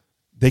high,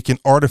 they can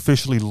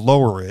artificially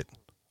lower it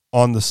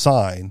on the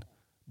sign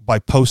by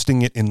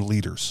posting it in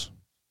liters,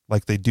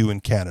 like they do in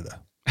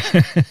Canada.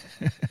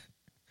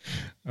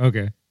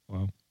 Okay.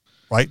 Well,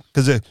 right?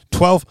 Because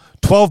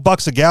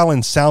 $12 a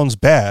gallon sounds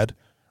bad,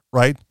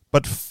 right?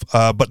 But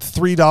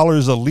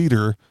 $3 a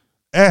liter,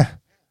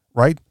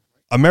 right?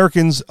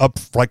 Americans up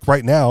like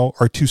right now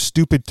are too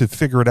stupid to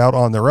figure it out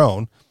on their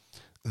own.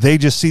 They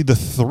just see the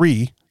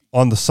 3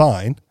 on the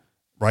sign,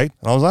 right?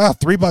 And I was like,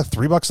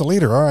 $3 a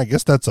liter. All right, I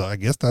guess that's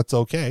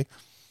okay.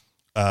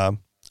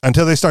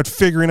 Until they start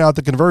figuring out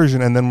the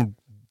conversion, and then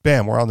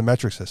bam, we're on the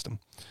metric system.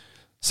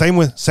 Same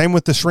with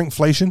the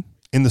shrinkflation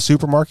in the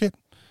supermarket,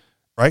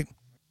 right?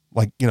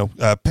 Like,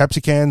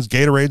 Pepsi cans,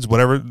 Gatorades,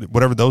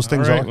 whatever those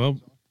things are. Well,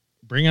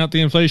 bring out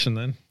the inflation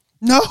then.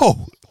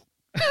 No,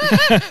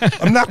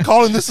 I'm not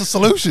calling this a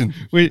solution.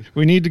 We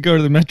need to go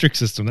to the metric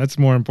system. That's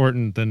more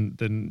important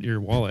than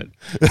your wallet.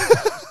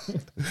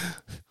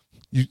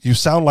 You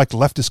sound like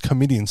leftist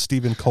comedian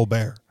Stephen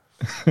Colbert.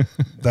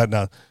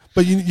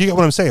 But you get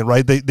what I'm saying,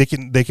 right? They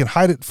can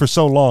hide it for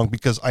so long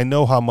because I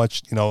know how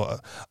much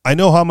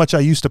I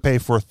used to pay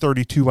for a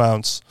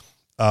 32-ounce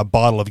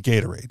bottle of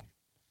Gatorade,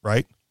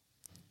 right?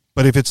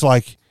 But if it's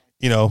like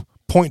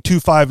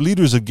 0.25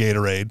 liters of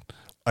Gatorade,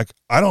 like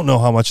I don't know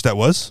how much that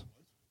was.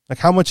 Like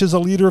how much is a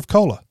liter of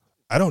cola?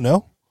 I don't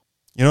know.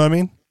 You know what I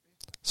mean?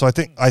 So I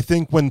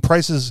think when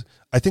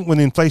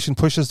the inflation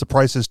pushes the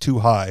prices too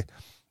high,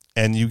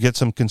 and you get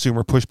some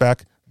consumer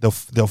pushback,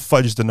 they'll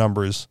fudge the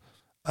numbers.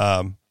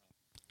 And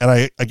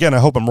I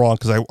hope I'm wrong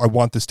because I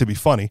want this to be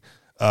funny.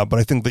 But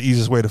I think the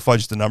easiest way to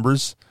fudge the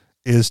numbers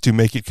is to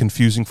make it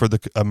confusing for the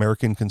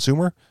American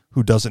consumer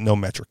who doesn't know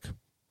metric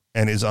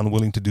and is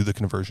unwilling to do the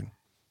conversion.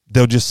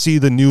 They'll just see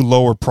the new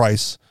lower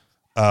price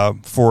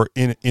for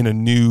in a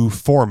new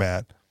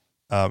format,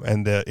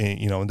 and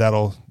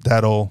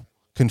that'll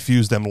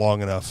confuse them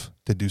long enough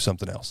to do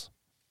something else.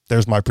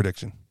 There's my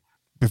prediction.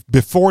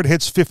 Before it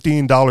hits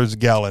 $15 a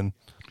gallon,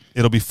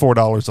 it'll be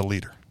 $4 a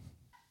liter.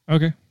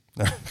 Okay,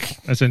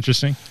 that's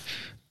interesting.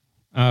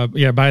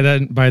 Yeah, by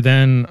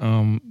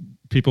then,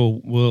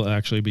 people will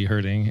actually be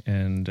hurting,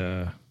 and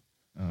and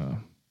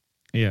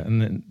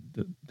then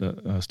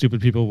the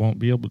stupid people won't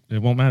be able.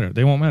 It won't matter.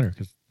 They won't matter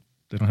because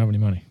they don't have any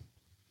money.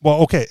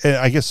 Well, okay,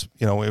 I guess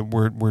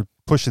we're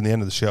pushing the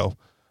end of the show,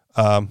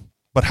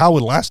 but how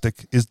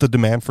elastic is the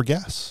demand for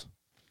gas,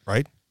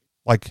 right?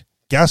 Like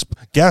gas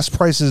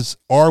prices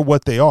are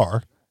what they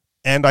are,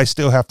 and I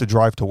still have to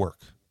drive to work,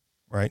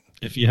 right?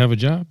 If you have a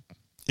job.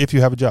 If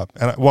you have a job,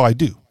 and I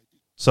do.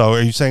 So,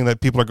 are you saying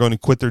that people are going to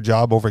quit their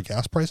job over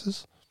gas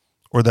prices,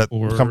 or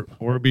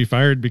be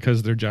fired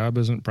because their job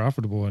isn't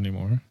profitable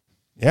anymore?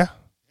 Yeah,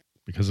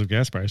 because of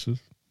gas prices.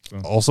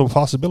 So. Also a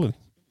possibility.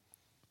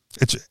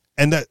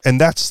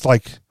 That's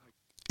like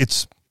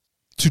it's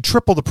to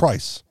triple the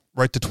price,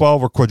 right? To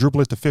 12 or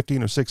quadruple it to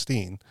 15 or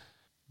 16.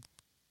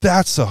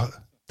 That's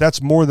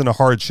more than a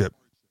hardship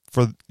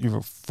for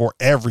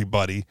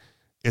everybody,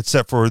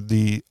 except for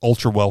the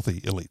ultra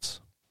wealthy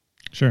elites.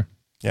 Sure.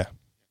 Yeah.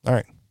 All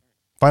right.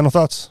 Final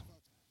thoughts?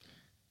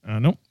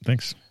 Nope.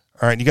 Thanks.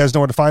 All right. You guys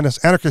know where to find us.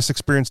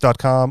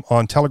 AnarchistExperience.com,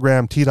 on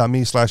Telegram,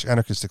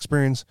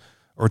 t.me/AnarchistExperience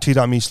or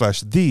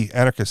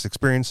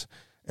t.me/TheAnarchistExperience.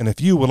 And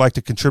if you would like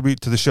to contribute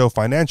to the show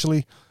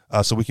financially,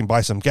 so we can buy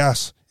some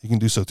gas, you can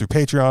do so through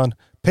Patreon,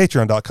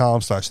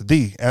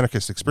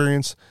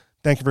 patreon.com/TheAnarchistExperience.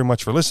 Thank you very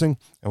much for listening,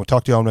 and we'll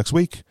talk to you all next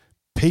week.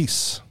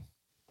 Peace.